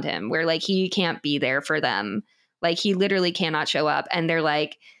friends around him, where like he can't be there for them. Like, he literally cannot show up, and they're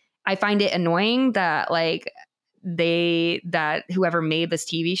like, I find it annoying that like that whoever made this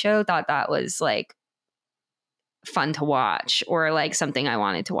TV show thought that was like fun to watch or like something I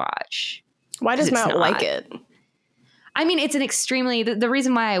wanted to watch. Why does Matt like it? I mean, it's an extremely, the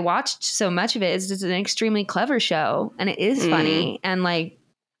reason why I watched so much of it is it's an extremely clever show, and it is funny. And like,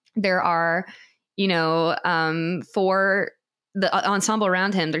 there are, for the ensemble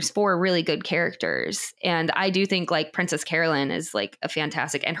around him, there's 4 really good characters. And I do think like Princess Carolyn is like a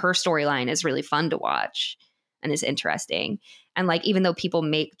fantastic, and her storyline is really fun to watch and is interesting. And like, even though people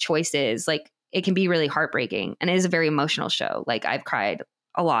make choices, like it can be really heartbreaking, and it is a very emotional show. Like, I've cried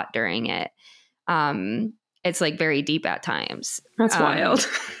a lot during it. It's like very deep at times. That's wild.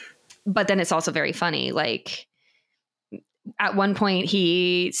 But then it's also very funny. Like, at one point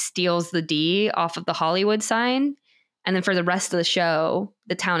he steals the D off of the Hollywood sign. And then for the rest of the show,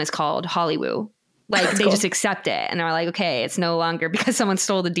 the town is called Hollywood. Like, they just accept it. And they're like, okay, it's no longer because someone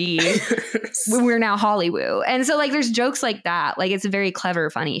stole the D. We're now Hollywood. And so like, there's jokes like that. Like, it's a very clever,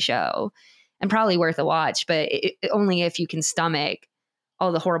 funny show and probably worth a watch, but only if you can stomach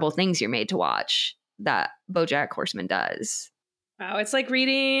all the horrible things you're made to watch that BoJack Horseman does. Wow, it's like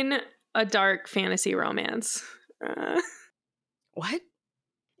reading a dark fantasy romance. What?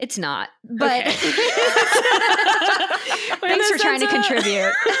 It's not, but Okay. thanks for trying to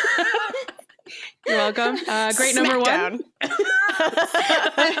contribute. You're welcome. Great number 1.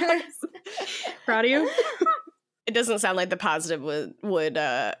 Proud of you. It doesn't sound like the positive would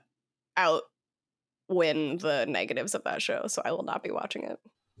outwin the negatives of that show, so I will not be watching it.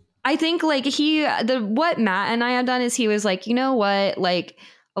 I think like what Matt and I have done is he was like, you know what, like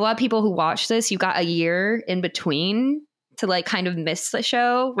a lot of people who watch this, you got a year in between to like kind of miss the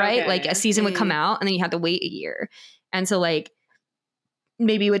show, right? Okay. Like, a season would come out and then you have to wait a year. And so like,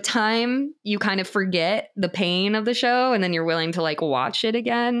 maybe with time you kind of forget the pain of the show, and then you're willing to like watch it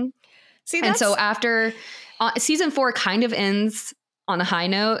again. See, and so after season 4 kind of ends on a high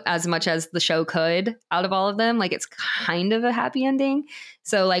note, as much as the show could out of all of them. Like, it's kind of a happy ending.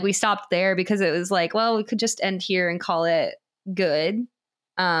 So like, we stopped there because it was like, well, we could just end here and call it good.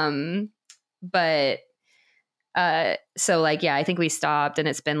 But so like, yeah, I think we stopped, and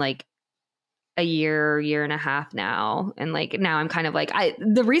it's been like a year and a half now. And like, now I'm kind of like,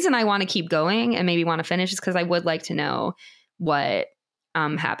 the reason I want to keep going and maybe want to finish is because I would like to know what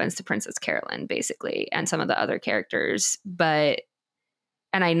happens to Princess Carolyn, basically, and some of the other characters.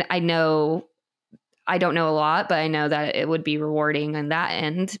 And I know, I don't know a lot, but I know that it would be rewarding on that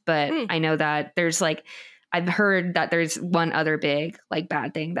end. But I know that there's like, I've heard that there's one other big like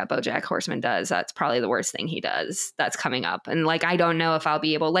bad thing that BoJack Horseman does. That's probably the worst thing he does that's coming up. And like, I don't know if I'll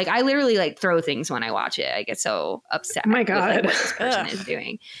be able, like, I literally like throw things when I watch it. I get so upset. Oh my God. With, like, what this person is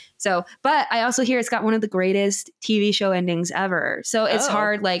doing. So, but I also hear it's got one of the greatest TV show endings ever. So it's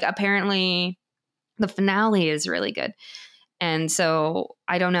hard. Like, apparently the finale is really good. And so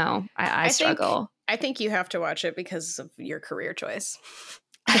I don't know. I struggle. I think you have to watch it because of your career choice.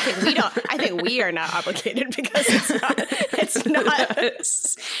 I think we don't. I think we are not obligated because it's not.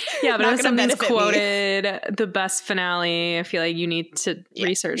 Yeah, but not if something's quoted me. The best finale, I feel like you need to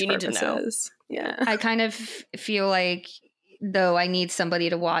research you need purposes. to know. Yeah, I kind of feel like, though, I need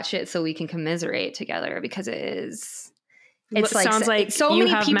somebody to watch it so we can commiserate together, because it is. It's like, sounds like so you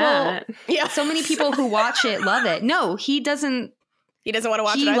many have people. Matt. Yeah, so many people who watch it love it. No, he doesn't. He doesn't want to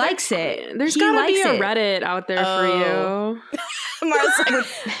watch it. He either? likes it. There's He gotta be likes a it. Reddit out there for you. Mara's like,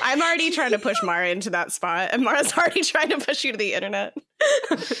 I'm already trying to push Mara into that spot, and Mara's already trying to push you to the internet.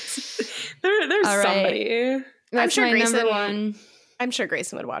 There's All right. somebody. That's sure my Grayson- number one. I'm sure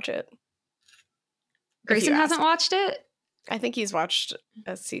Grayson would watch it. Grayson hasn't watched it. I think he's watched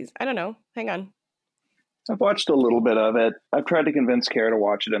a season. I don't know. Hang on. I've watched a little bit of it. I've tried to convince Kara to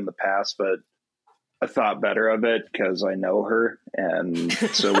watch it in the past, but I thought better of it because I know her, and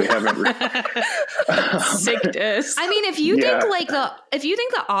so we haven't. Sickness. I mean, if you think like if you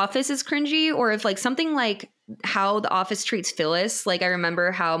think The Office is cringy, or if like something like how The Office treats Phyllis, like I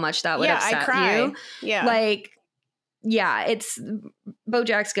remember how much that would upset I cry. you. Yeah, Like, yeah, it's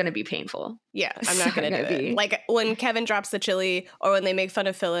BoJack's gonna be painful. Yeah, I'm not gonna do it. Like when Kevin drops the chili or when they make fun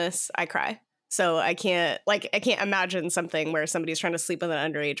of Phyllis, I cry. So I can't imagine something where somebody's trying to sleep with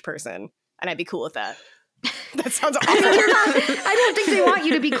an underage person, and I'd be cool with that. That sounds awful. I don't think they want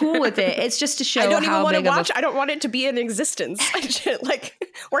you to be cool with it. It's just to show I don't even how want to big of watch. I don't want it to be in existence.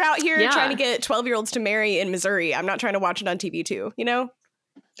 Like we're out here trying to get 12-year-olds to marry in Missouri. I'm not trying to watch it on TV too. You know?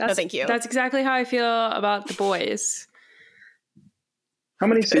 No, thank you. That's exactly how I feel about The Boys. How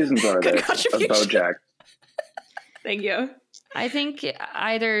many seasons are there of BoJack? Thank you. I think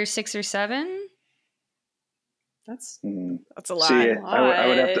either 6 or 7. That's a lot. See,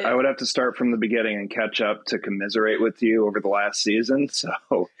 I would have to start from the beginning and catch up to commiserate with you over the last season. So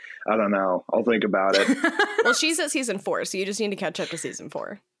I don't know. I'll think about it. Well, she's at season 4, so you just need to catch up to season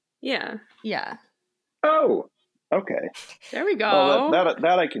 4. Yeah. Yeah. Oh, okay. There we go. Well,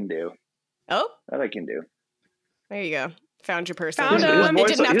 that I can do. Oh, that I can do. There you go. Found your person. Found him. It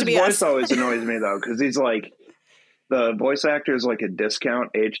didn't have to be us. His voice always annoys me though, because he's like the voice actor is like a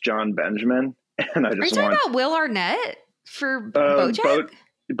discount H. John Benjamin. And I just Are you talking about Will Arnett for BoJack?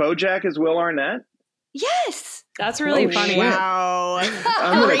 BoJack is Will Arnett? Yes. That's really funny. Wow.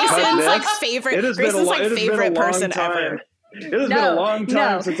 Grayson's like favorite. Grayson's like favorite person ever. It has been a long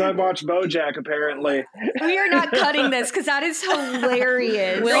time since I've watched BoJack. Apparently, we are not cutting this because that is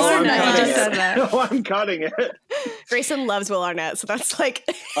hilarious. Will Arnett just said that. No, I'm cutting it. Grayson loves Will Arnett, so that's like.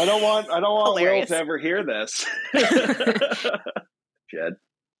 I don't want hilarious. Will to ever hear this. Jed.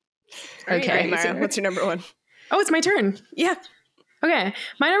 Okay, Maya, what's your number 1? Oh, it's my turn. Yeah. Okay,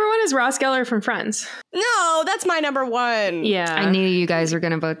 my number 1 is Ross Geller from Friends. No, that's my number 1. Yeah, I knew you guys were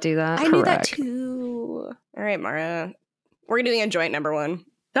gonna both do that. I knew that too. All right, Mara, we're doing a joint number 1.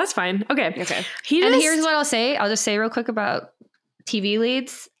 That's fine. Okay. And here's what I'll say. I'll just say real quick about TV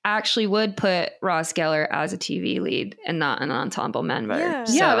leads. I actually would put Ross Geller as a TV lead and not an ensemble member. Yeah,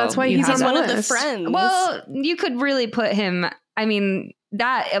 so that's why he's on one the of the list. Friends. Well, you could really put him. I mean,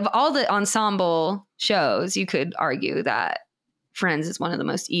 that of all the ensemble shows, you could argue that Friends is one of the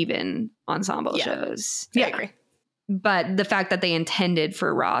most even ensemble shows. Yeah, I agree. But the fact that they intended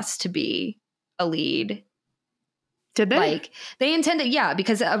for Ross to be a lead. Did they? Like, they intended, yeah,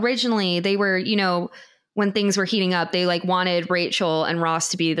 because originally they were, when things were heating up, they like wanted Rachel and Ross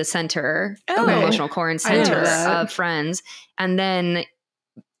to be the center, the emotional core and center of Friends. And then,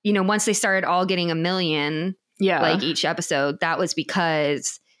 once they started all getting $1 million, like each episode, that was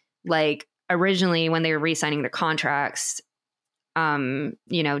because like originally when they were re-signing their contracts, Jen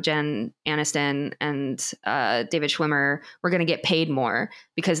Aniston and David Schwimmer were going to get paid more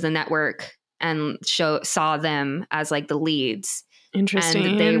because the network and show saw them as like the leads. Interesting.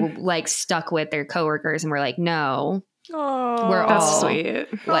 And they like stuck with their coworkers and were like, no, we're all sweet.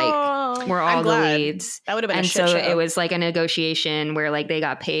 Like we're all the leads. That would have been and a shit so show. it was like a negotiation where like they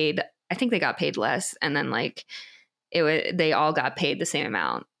got paid. I think they got paid less, and then like they all got paid the same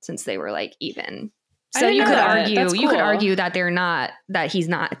amount since they were like even. So you could argue that that he's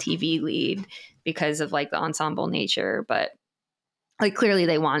not a TV lead because of like the ensemble nature, but like clearly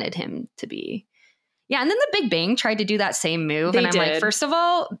they wanted him to be. Yeah, and then the Big Bang tried to do that same move, and I'm like, first of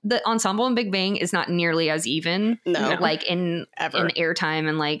all, the ensemble in Big Bang is not nearly as even, like in airtime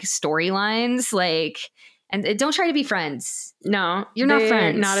and like storylines, like, and don't try to be Friends. No, you're not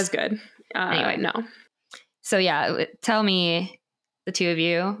Friends. Not as good. Anyway, no. So yeah, tell me, the two of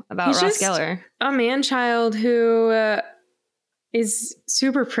you, about Ross Geller. A man-child who is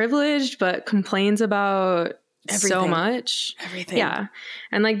super privileged but complains about so much. Everything. Yeah.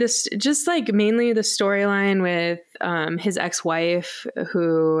 And like this, just like mainly the storyline with his ex-wife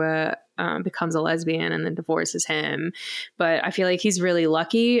who becomes a lesbian and then divorces him. But I feel like he's really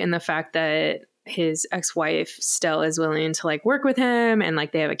lucky in the fact that his ex-wife still is willing to like work with him, and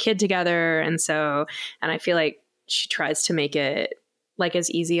like they have a kid together. And I feel like she tries to make it like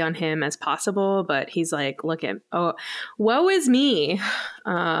as easy on him as possible, but he's like, woe is me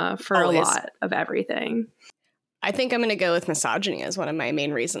for a lot of everything. I think I'm going to go with misogyny as one of my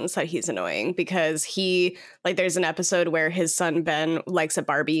main reasons that he's annoying, because there's an episode where his son Ben likes a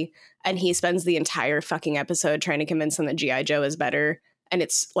Barbie and he spends the entire fucking episode trying to convince him that G.I. Joe is better. And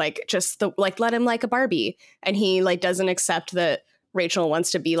it's like, just let him like a Barbie. And he like doesn't accept that Rachel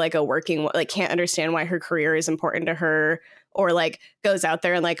wants to be like a working, like can't understand why her career is important to her, or like goes out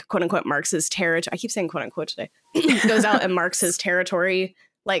there and like quote unquote marks his territory. I keep saying quote unquote today. Goes out and marks his territory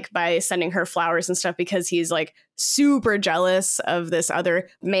like by sending her flowers and stuff because he's like super jealous of this other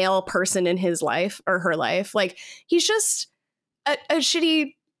male person in his life or her life. Like he's just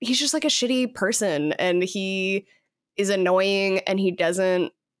he's just like a shitty person, and he is annoying, and he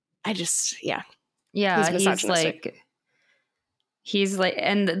doesn't, he's like He's like,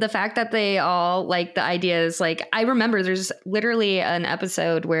 and the fact that they all like the idea is like, I remember there's literally an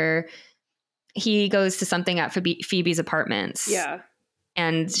episode where he goes to something at Phoebe's apartments. Yeah.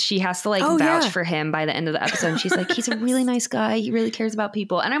 And she has to like vouch for him by the end of the episode. And she's like, he's a really nice guy. He really cares about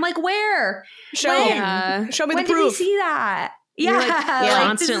people. And I'm like, where? Show me when the proof. Did he see that? You're Yeah. like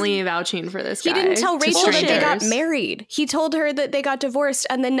constantly vouching for this guy. He didn't tell Rachel that they got strangers. married. He told her that they got divorced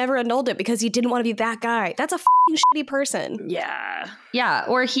and then never annulled it because he didn't want to be that guy. That's a fucking shitty person. Yeah. Yeah.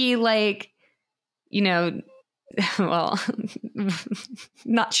 Or he like, you know, well,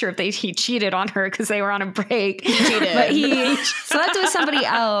 not sure if he cheated on her because they were on a break. Cheated. But he slept with somebody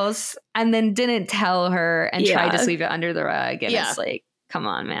else and then didn't tell her and tried to sweep it under the rug. And it's like, come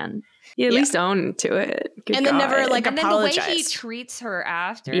on, man. You at least own to it. Good And then God. never like And then the way he apologized. treats her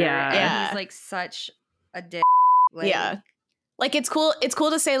after. Yeah. and Yeah. he's like such a dick. Like, Yeah. Like it's cool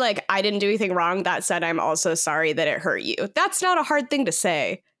to say like I didn't do anything wrong. That said, I'm also sorry that it hurt you. That's not a hard thing to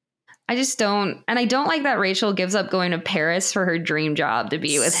say. I just don't. And I don't like that Rachel gives up going to Paris for her dream job to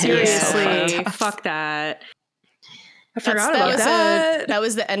be with him. Seriously. Fuck that. I forgot about was that. that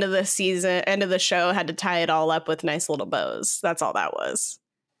was the end of the season, end of the show. Had to tie it all up with nice little bows. That's all that was.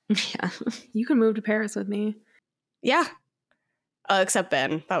 Yeah. You can move to Paris with me. Yeah. Except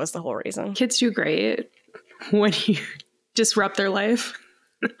Ben. That was the whole reason. Kids do great when you disrupt their life.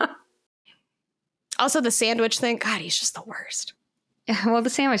 Also, the sandwich thing. God, he's just the worst. Well, the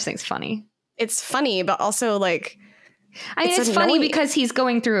sandwich thing's funny. It's funny, but also like I mean, it's annoying. funny because he's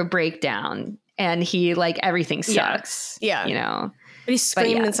going through a breakdown and he like everything sucks. Yeah. You know? But he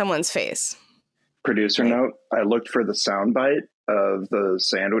screamed yeah. in someone's face. Producer note: I looked for the soundbite of the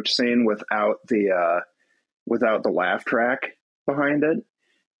sandwich scene without the laugh track behind it,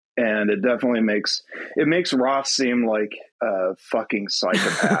 and it definitely makes Ross seem like a fucking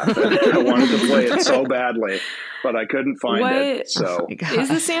psychopath. I wanted to play it so badly, but I couldn't find it. So my God. Is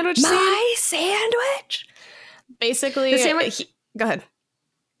the sandwich scene? My sandwich. Basically, The sandwich- go ahead.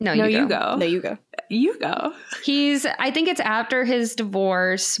 No, No, you you go. go. No, you go. You go. I think it's after his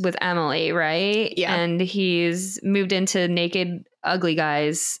divorce with Emily, right? Yeah. And he's moved into ugly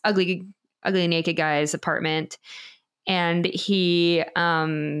naked guy's apartment. And he's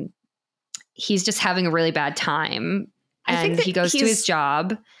just having a really bad time. I think And that he goes to he's- his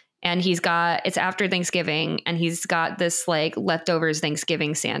job and it's after Thanksgiving and he's got this like leftovers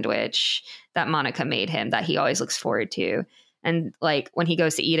Thanksgiving sandwich that Monica made him that he always looks forward to. And like when he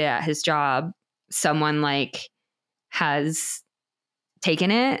goes to eat it at his job, someone like has taken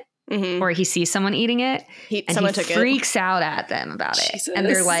it Mm-hmm. or he sees someone eating it and Someone he took freaks out at them about it. Jesus. And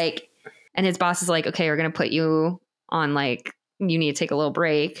they're like, and his boss is like, okay, we're going to put you on like, you need to take a little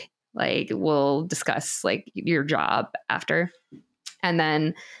break. Like we'll discuss like your job after. And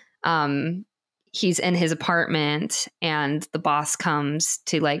then he's in his apartment and the boss comes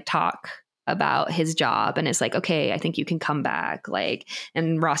to like talk about his job and it's like, okay, I think you can come back. Like,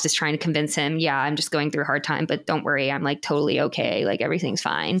 and Ross is trying to convince him, yeah, I'm just going through a hard time, but don't worry, I'm like totally okay. Like everything's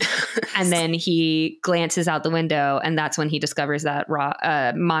fine. And then he glances out the window and that's when he discovers that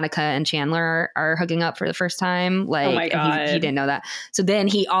Monica and Chandler are hooking up for the first time. Like, Oh my and God. he didn't know that. So then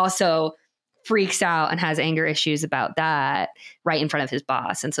he also freaks out and has anger issues about that right in front of his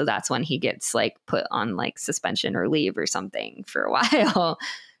boss. And so that's when he gets like put on like suspension or leave or something for a while.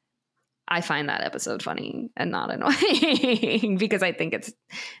 I find that episode funny and not annoying because I think it's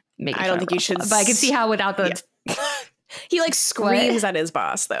making I fun don't of think you Ross. should But I can see how without the He like screams at his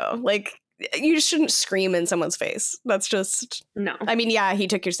boss though. Like you shouldn't scream in someone's face. That's just. No. I mean, yeah, he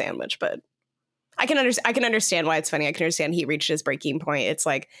took your sandwich, but I can understand why it's funny. I can understand he reached his breaking point. It's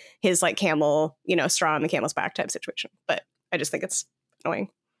like his like camel, straw on the camel's back type situation. But I just think it's annoying.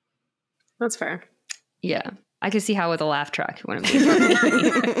 That's fair. yeah. I can see how with a laugh track it wouldn't be.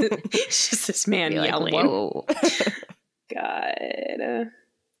 It's just this man Be like, yelling. whoa. God.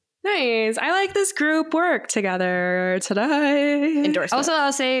 Nice. I like this group work together today. Endorsement. Also,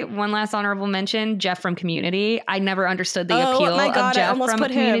 I'll say one last honorable mention: Jeff from Community. I never understood the Oh, appeal my God, I of Jeff almost from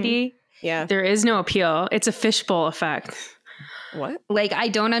put him. Community. Yeah. There is no appeal. It's a fishbowl effect. What? Like, I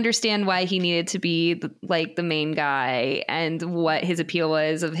don't understand why he needed to be the main guy and what his appeal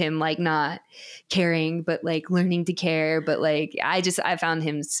was of him like not caring, but like learning to care. But like, I found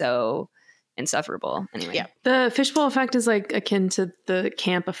him so insufferable. Anyway, Yeah. The fishbowl effect is like akin to the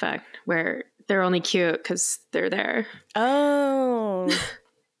camp effect, where they're only cute because they're there. Oh.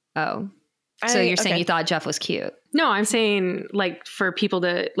 Oh, so you're saying okay. you thought Jeff was cute? No, I'm saying like for people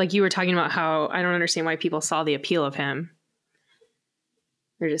to like you were talking about how I don't understand why people saw the appeal of him.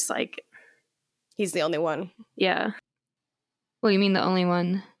 They're just like, He's the only one. yeah, Well, you mean the only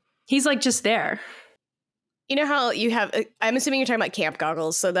one? he's like just there. You know how you have, I'm assuming you're talking about camp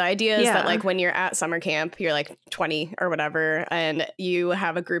goggles. So the idea is that Yeah. like when you're at summer camp, you're like 20 or whatever, and you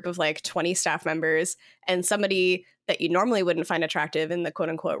have a group of like 20 staff members, and somebody that you normally wouldn't find attractive in the quote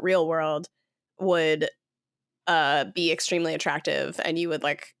unquote real world would be extremely attractive, and you would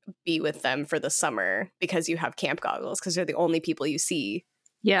like be with them for the summer because you have camp goggles, because they're the only people you see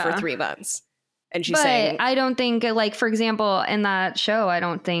for 3 months. And she's but saying, I don't think, like, for example, in that show, I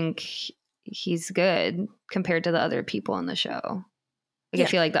don't think he's good compared to the other people in the show. Like, Yeah. I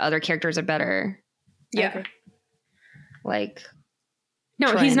feel like the other characters are better. Yeah. Like,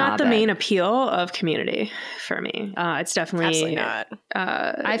 No, Troy he's and not the Abed. main appeal of Community for me. It's definitely absolutely not.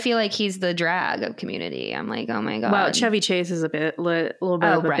 I feel like he's the drag of Community. I'm like, oh my God. Well, Chevy Chase is a little bit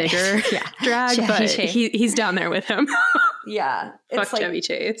of a right. bigger Yeah. drag, Chevy but Chase. he's down there with him. Yeah. Fuck It's like Chevy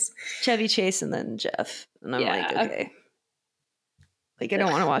Chase. Chevy Chase and then Jeff. And I'm like, Yeah. okay. Like, I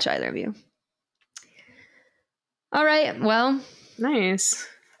don't want to watch either of you. All right. Well, Nice.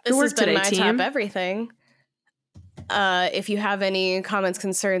 This Good has work been today, my team. top everything. If you have any comments,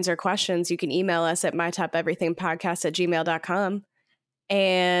 concerns, or questions, you can email us at mytopeverythingpodcast@gmail.com.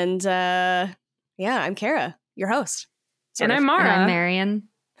 And yeah, I'm Kara, your host. And I'm and Mara. I'm Marion.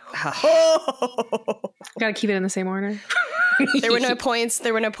 Gotta keep it in the same order. There were no points.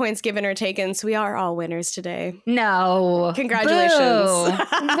 There were no points given or taken, so we are all winners today. No. Congratulations! Boo.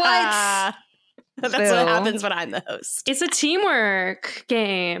 What? That's Boo. what happens when I'm the host. It's a teamwork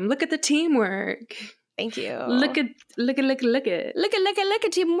game. Look at the teamwork. Thank you. Look at look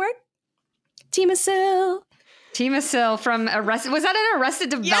at teamwork. Team of Sil. Tima Sil from Arrested. Was that an Arrested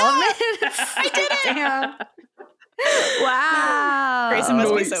Development? I did it. Damn. Wow. Grayson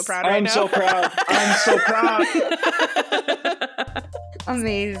must be so proud right I'm now. so proud. I'm so proud.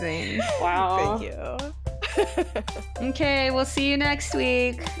 Amazing. Wow. Thank you. Okay, we'll see you next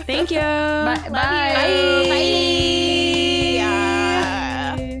week. Thank you. Bye. Bye.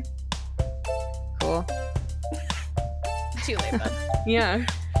 Bye. Cool. Too late, bud. Yeah.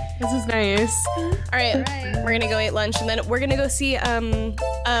 This is nice. All right, we're gonna go eat lunch, and then we're gonna go see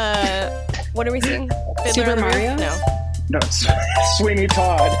what are we seeing? Fiddler Super on the Roof? Mario? No, No, it's Sweeney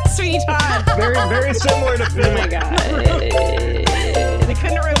Todd. Sweeney Todd. Very, very similar to Oh Fiddler. my god. I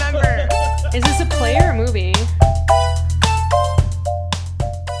couldn't remember. Is this a play or a movie?